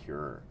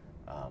secure,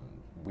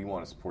 we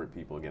want to support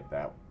people to get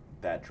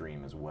that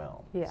dream as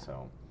well. Yeah.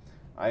 So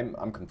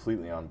I'm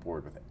completely on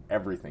board with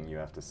everything you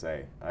have to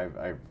say.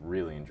 I've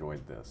really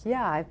enjoyed this.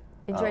 Yeah, I've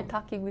enjoyed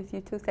talking with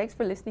you too. Thanks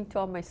for listening to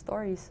all my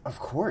stories. Of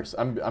course.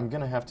 I'm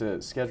going to have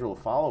to schedule a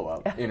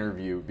follow-up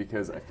interview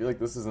because I feel like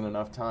this isn't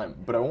enough time.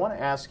 But I want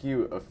to ask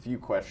you a few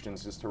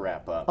questions just to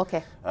wrap up.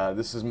 Okay.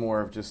 This is more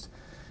of just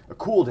a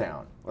cool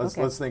down.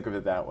 Let's think of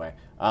it that way.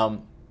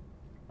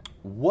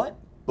 What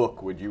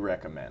book would you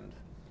recommend?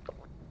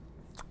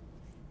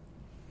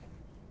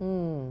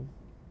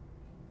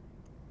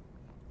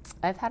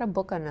 I've had a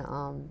book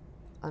on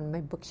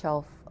my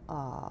bookshelf,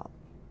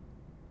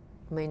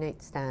 my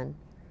nightstand.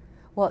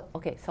 Well,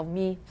 okay, so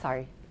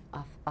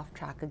off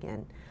track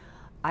again.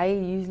 I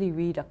usually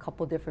read a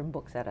couple different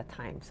books at a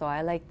time. So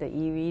I like the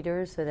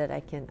e-readers so that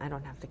I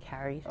don't have to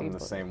carry 3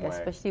 books. Same way.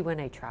 Especially when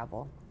I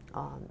travel.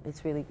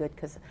 It's really good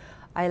because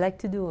I like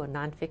to do a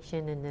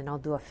nonfiction and then I'll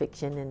do a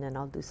fiction and then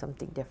I'll do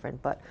something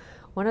different. But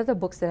one of the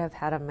books that I've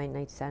had on my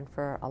nightstand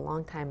for a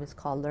long time is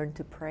called Learn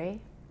to Pray.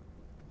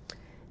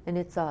 And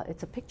it's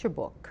a picture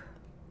book.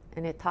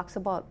 And it talks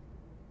about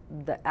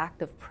the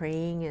act of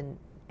praying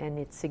and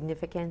its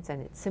significance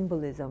and its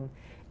symbolism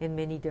in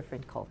many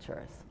different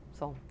cultures.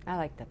 So I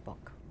like that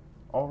book.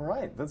 All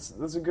right, that's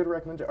a good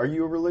recommendation. Are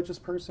you a religious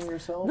person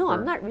yourself? No,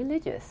 I'm not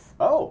religious.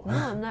 Oh. No,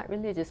 I'm not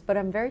religious, but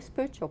I'm a very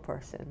spiritual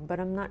person, but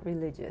I'm not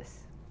religious,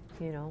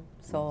 you know.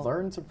 So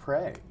Learn to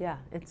Pray. Yeah,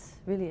 it's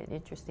really an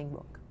interesting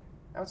book.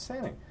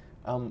 Outstanding.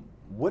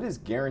 What is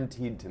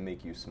guaranteed to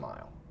make you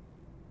smile?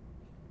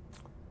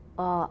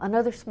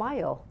 Another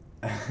smile.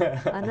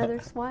 Another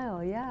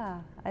smile,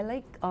 yeah. I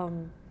like,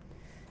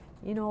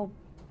 you know,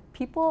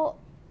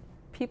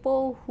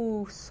 people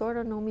who sort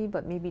of know me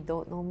but maybe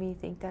don't know me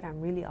think that I'm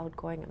really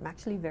outgoing. I'm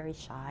actually very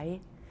shy.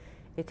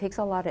 It takes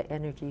a lot of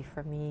energy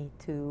for me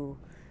to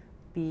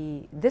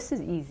be, this is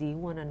easy,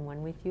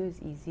 one-on-one with you is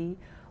easy,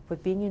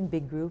 but being in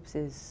big groups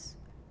is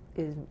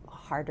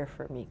harder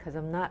for me because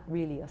I'm not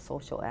really a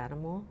social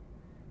animal.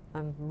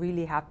 I'm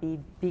really happy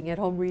being at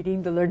home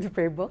reading the Learn to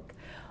Pray book.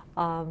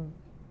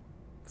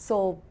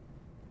 So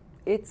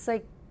it's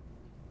like,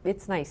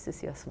 it's nice to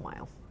see a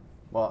smile.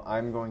 Well,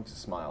 I'm going to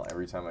smile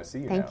every time I see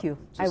you. Thank you.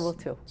 I will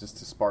too. Just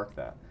to spark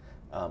that.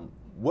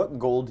 What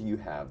goal do you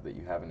have that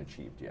you haven't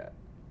achieved yet?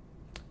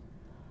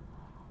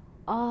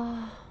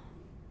 Oh,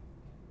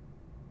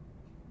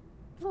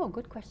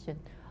 good question.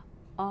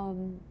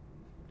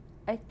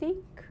 I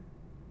think,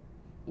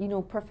 you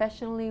know,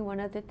 professionally, one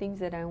of the things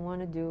that I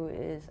want to do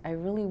is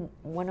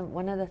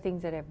one of the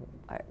things that I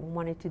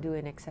wanted to do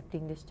in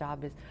accepting this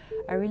job is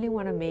I really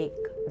want to make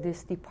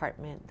this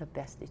department the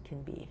best it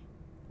can be.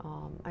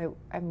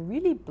 I'm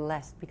really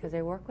blessed because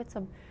I work with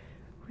some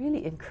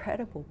really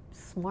incredible,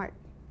 smart,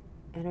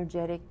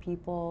 energetic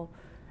people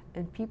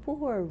and people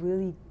who are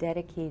really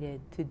dedicated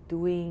to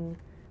doing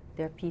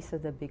their piece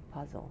of the big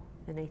puzzle.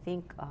 And I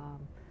think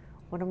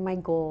one of my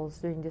goals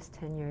during this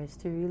tenure is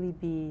to really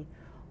be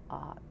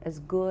as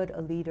good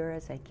a leader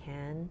as I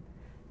can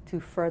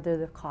to further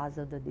the cause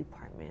of the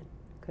department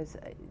because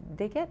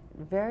they get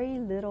very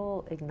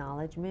little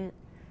acknowledgement.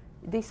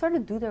 They sort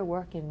of do their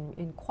work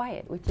in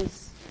quiet, which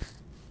is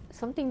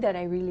something that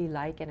I really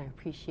like and I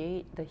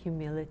appreciate, the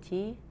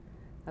humility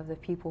of the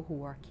people who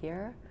work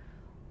here.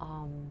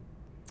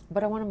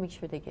 But I want to make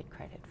sure they get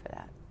credit for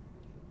that.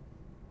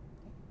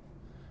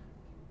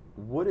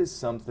 What is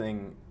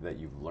something that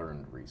you've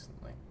learned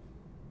recently?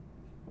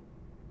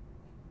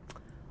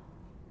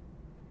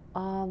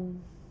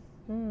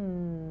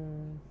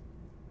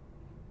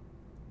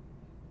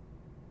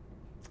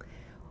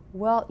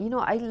 Well,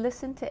 I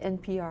listen to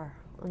NPR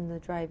on the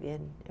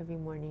drive-in every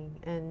morning,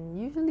 and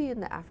usually in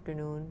the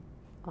afternoon.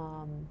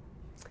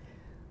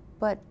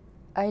 But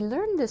I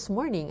learned this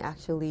morning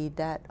actually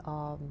that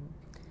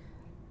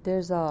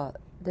there's a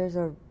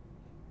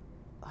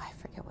I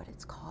forget what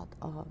it's called.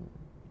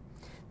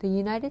 The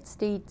United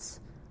States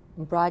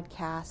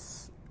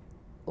broadcasts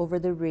over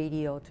the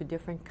radio to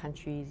different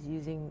countries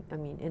using,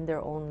 in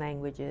their own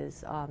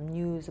languages,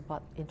 news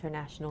about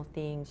international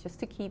things, just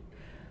to keep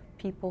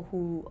people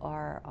who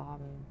are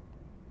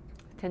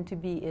tend to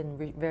be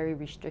in very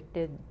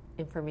restricted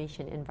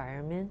information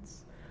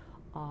environments,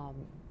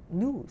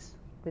 news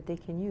that they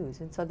can use.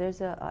 And so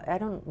there's I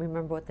don't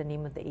remember what the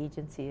name of the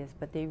agency is,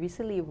 but they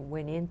recently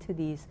went into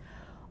these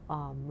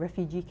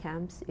refugee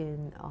camps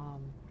in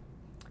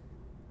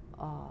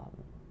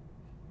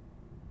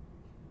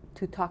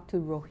to talk to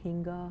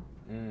Rohingya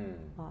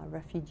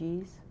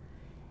refugees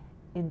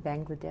in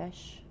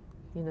Bangladesh.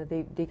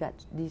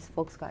 These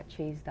folks got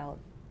chased out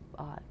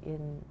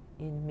in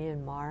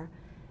Myanmar,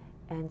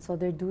 and so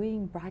they're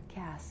doing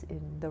broadcasts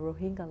in the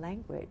Rohingya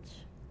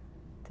language,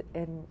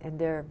 and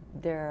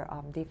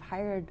they've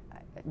hired,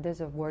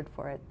 there's a word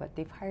for it, but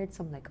they've hired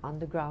some like on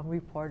the ground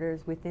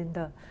reporters within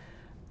the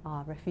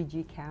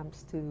refugee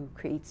camps to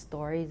create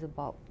stories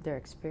about their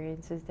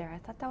experiences there. I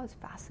thought that was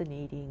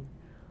fascinating.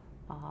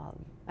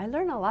 I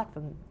learned a lot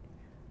from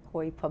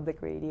Hawaii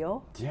Public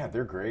Radio. Yeah,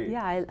 they're great.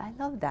 Yeah, I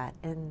love that,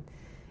 and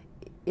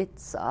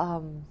it's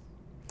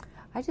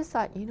I just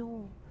thought,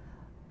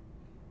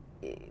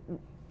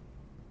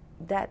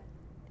 that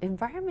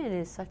environment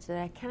is such that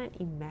I cannot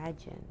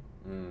imagine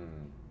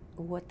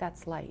what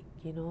that's like,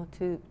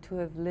 to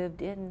have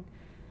lived in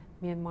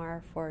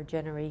Myanmar for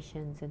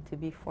generations and to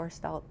be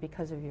forced out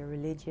because of your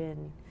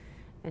religion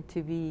and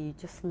to be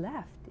just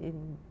left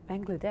in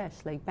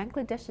Bangladesh. Like,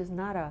 Bangladesh is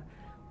not a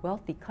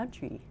wealthy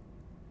country.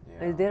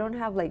 Yeah. They don't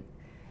have like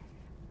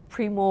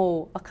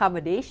primo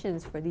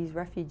accommodations for these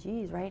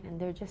refugees, right? And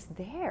they're just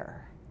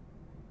there.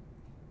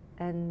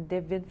 And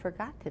they've been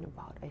forgotten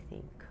about, I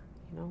think,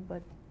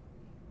 but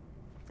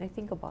I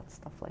think about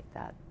stuff like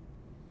that.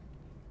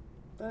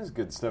 That is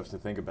good stuff to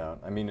think about.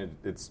 I mean,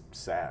 it's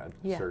sad,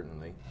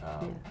 certainly,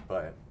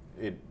 but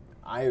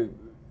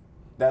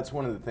that's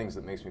one of the things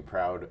that makes me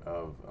proud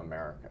of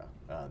America,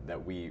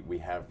 that we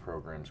have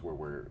programs where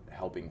we're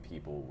helping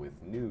people with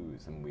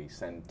news, and we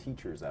send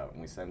teachers out,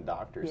 and we send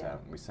doctors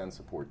out, and we send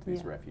support to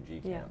these refugee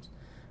camps.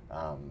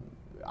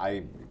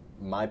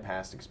 My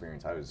past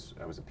experience, I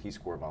was a Peace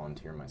Corps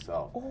volunteer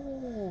myself.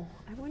 Oh,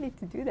 I wanted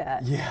to do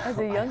that. Yeah, as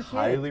a young kid.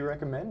 I highly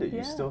recommend it.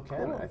 You still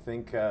can. Cool. I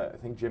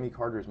think Jimmy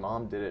Carter's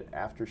mom did it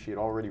after she had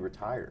already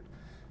retired,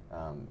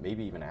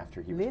 maybe even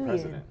after he was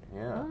president.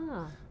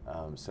 Yeah.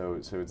 So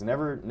it's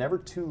never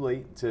too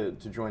late to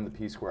join the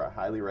Peace Corps. I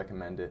highly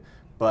recommend it.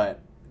 But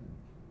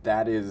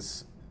that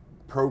is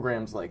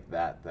programs like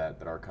that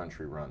our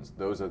country runs.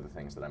 Those are the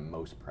things that I'm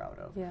most proud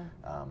of. Yeah.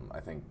 I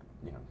think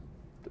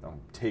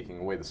I'm taking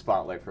away the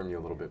spotlight from you a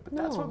little bit, but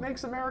that's what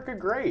makes America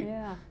great.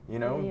 Yeah. We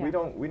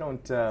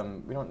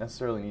don't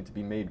necessarily need to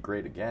be made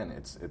great again.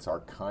 It's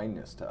our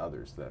kindness to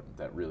others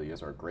that really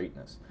is our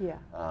greatness. Yeah.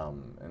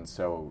 And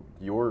so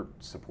you're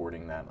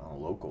supporting that on a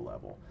local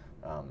level.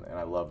 And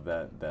I love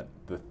that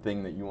the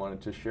thing that you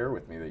wanted to share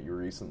with me that you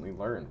recently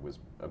learned was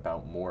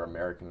about more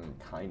American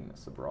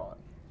kindness abroad.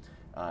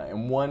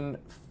 And one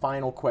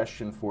final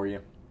question for you.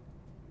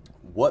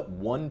 What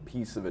one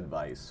piece of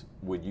advice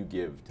would you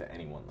give to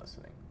anyone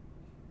listening?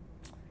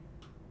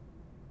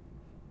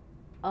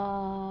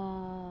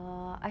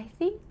 I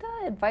think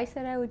the advice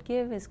that I would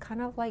give is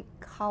kind of like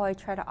how I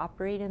try to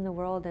operate in the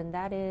world, and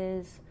that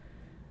is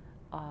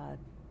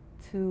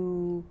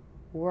to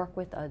work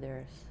with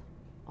others.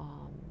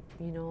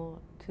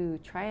 To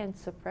try and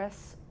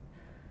suppress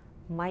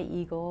my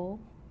ego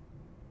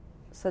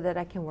so that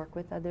I can work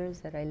with others,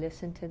 that I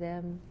listen to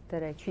them,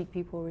 that I treat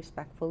people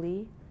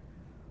respectfully.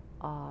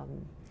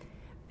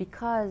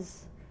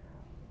 Because,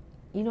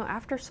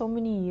 after so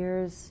many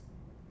years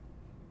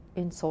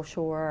in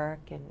social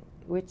work, and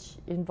which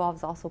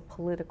involves also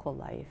political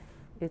life,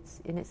 it's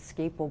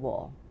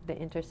inescapable, the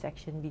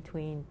intersection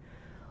between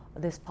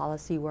this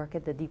policy work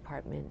at the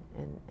department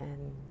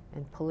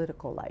and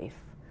political life.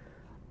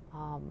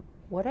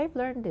 What I've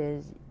learned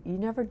is you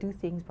never do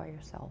things by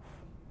yourself.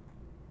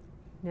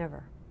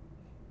 Never.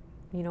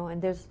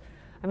 And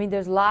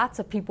there's lots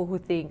of people who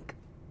think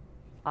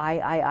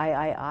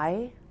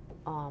I,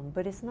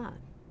 but it's not.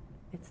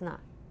 It's not.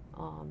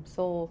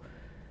 So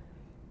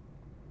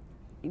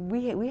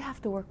we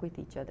have to work with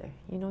each other.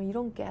 You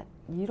don't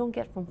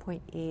get from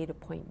point A to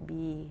point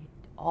B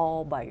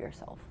all by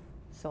yourself.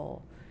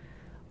 So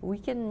we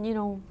can,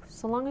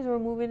 so long as we're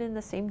moving in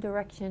the same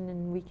direction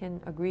and we can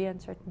agree on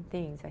certain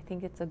things, I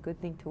think it's a good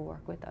thing to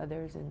work with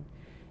others and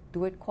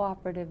do it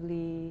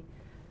cooperatively,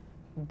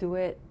 do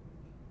it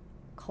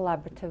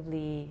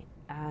collaboratively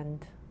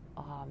and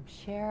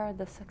share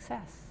the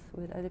success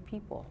with other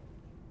people.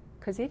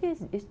 Because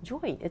it's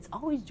joint. It's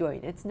always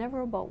joint. It's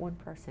never about one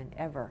person,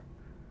 ever.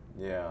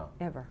 Yeah.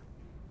 Ever.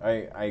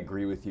 I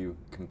agree with you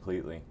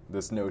completely.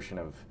 This notion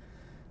of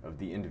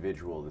the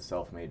individual, the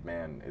self-made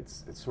man,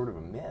 it's sort of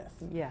a myth.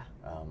 Yeah.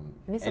 And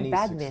it's any a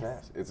bad success,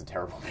 myth. It's a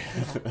terrible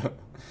myth.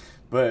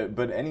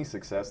 But any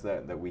success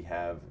that we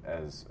have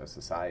as a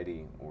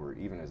society or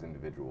even as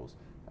individuals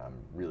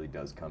really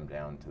does come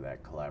down to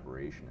that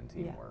collaboration and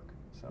teamwork.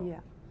 So, Yeah.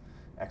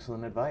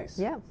 excellent advice.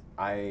 Yeah.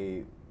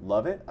 I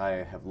love it. I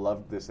have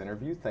loved this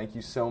interview. Thank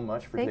you so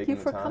much for Thank taking you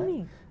the for time.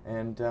 coming.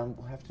 And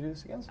we'll have to do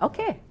this again sometime.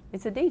 Okay.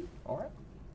 It's a date. All right.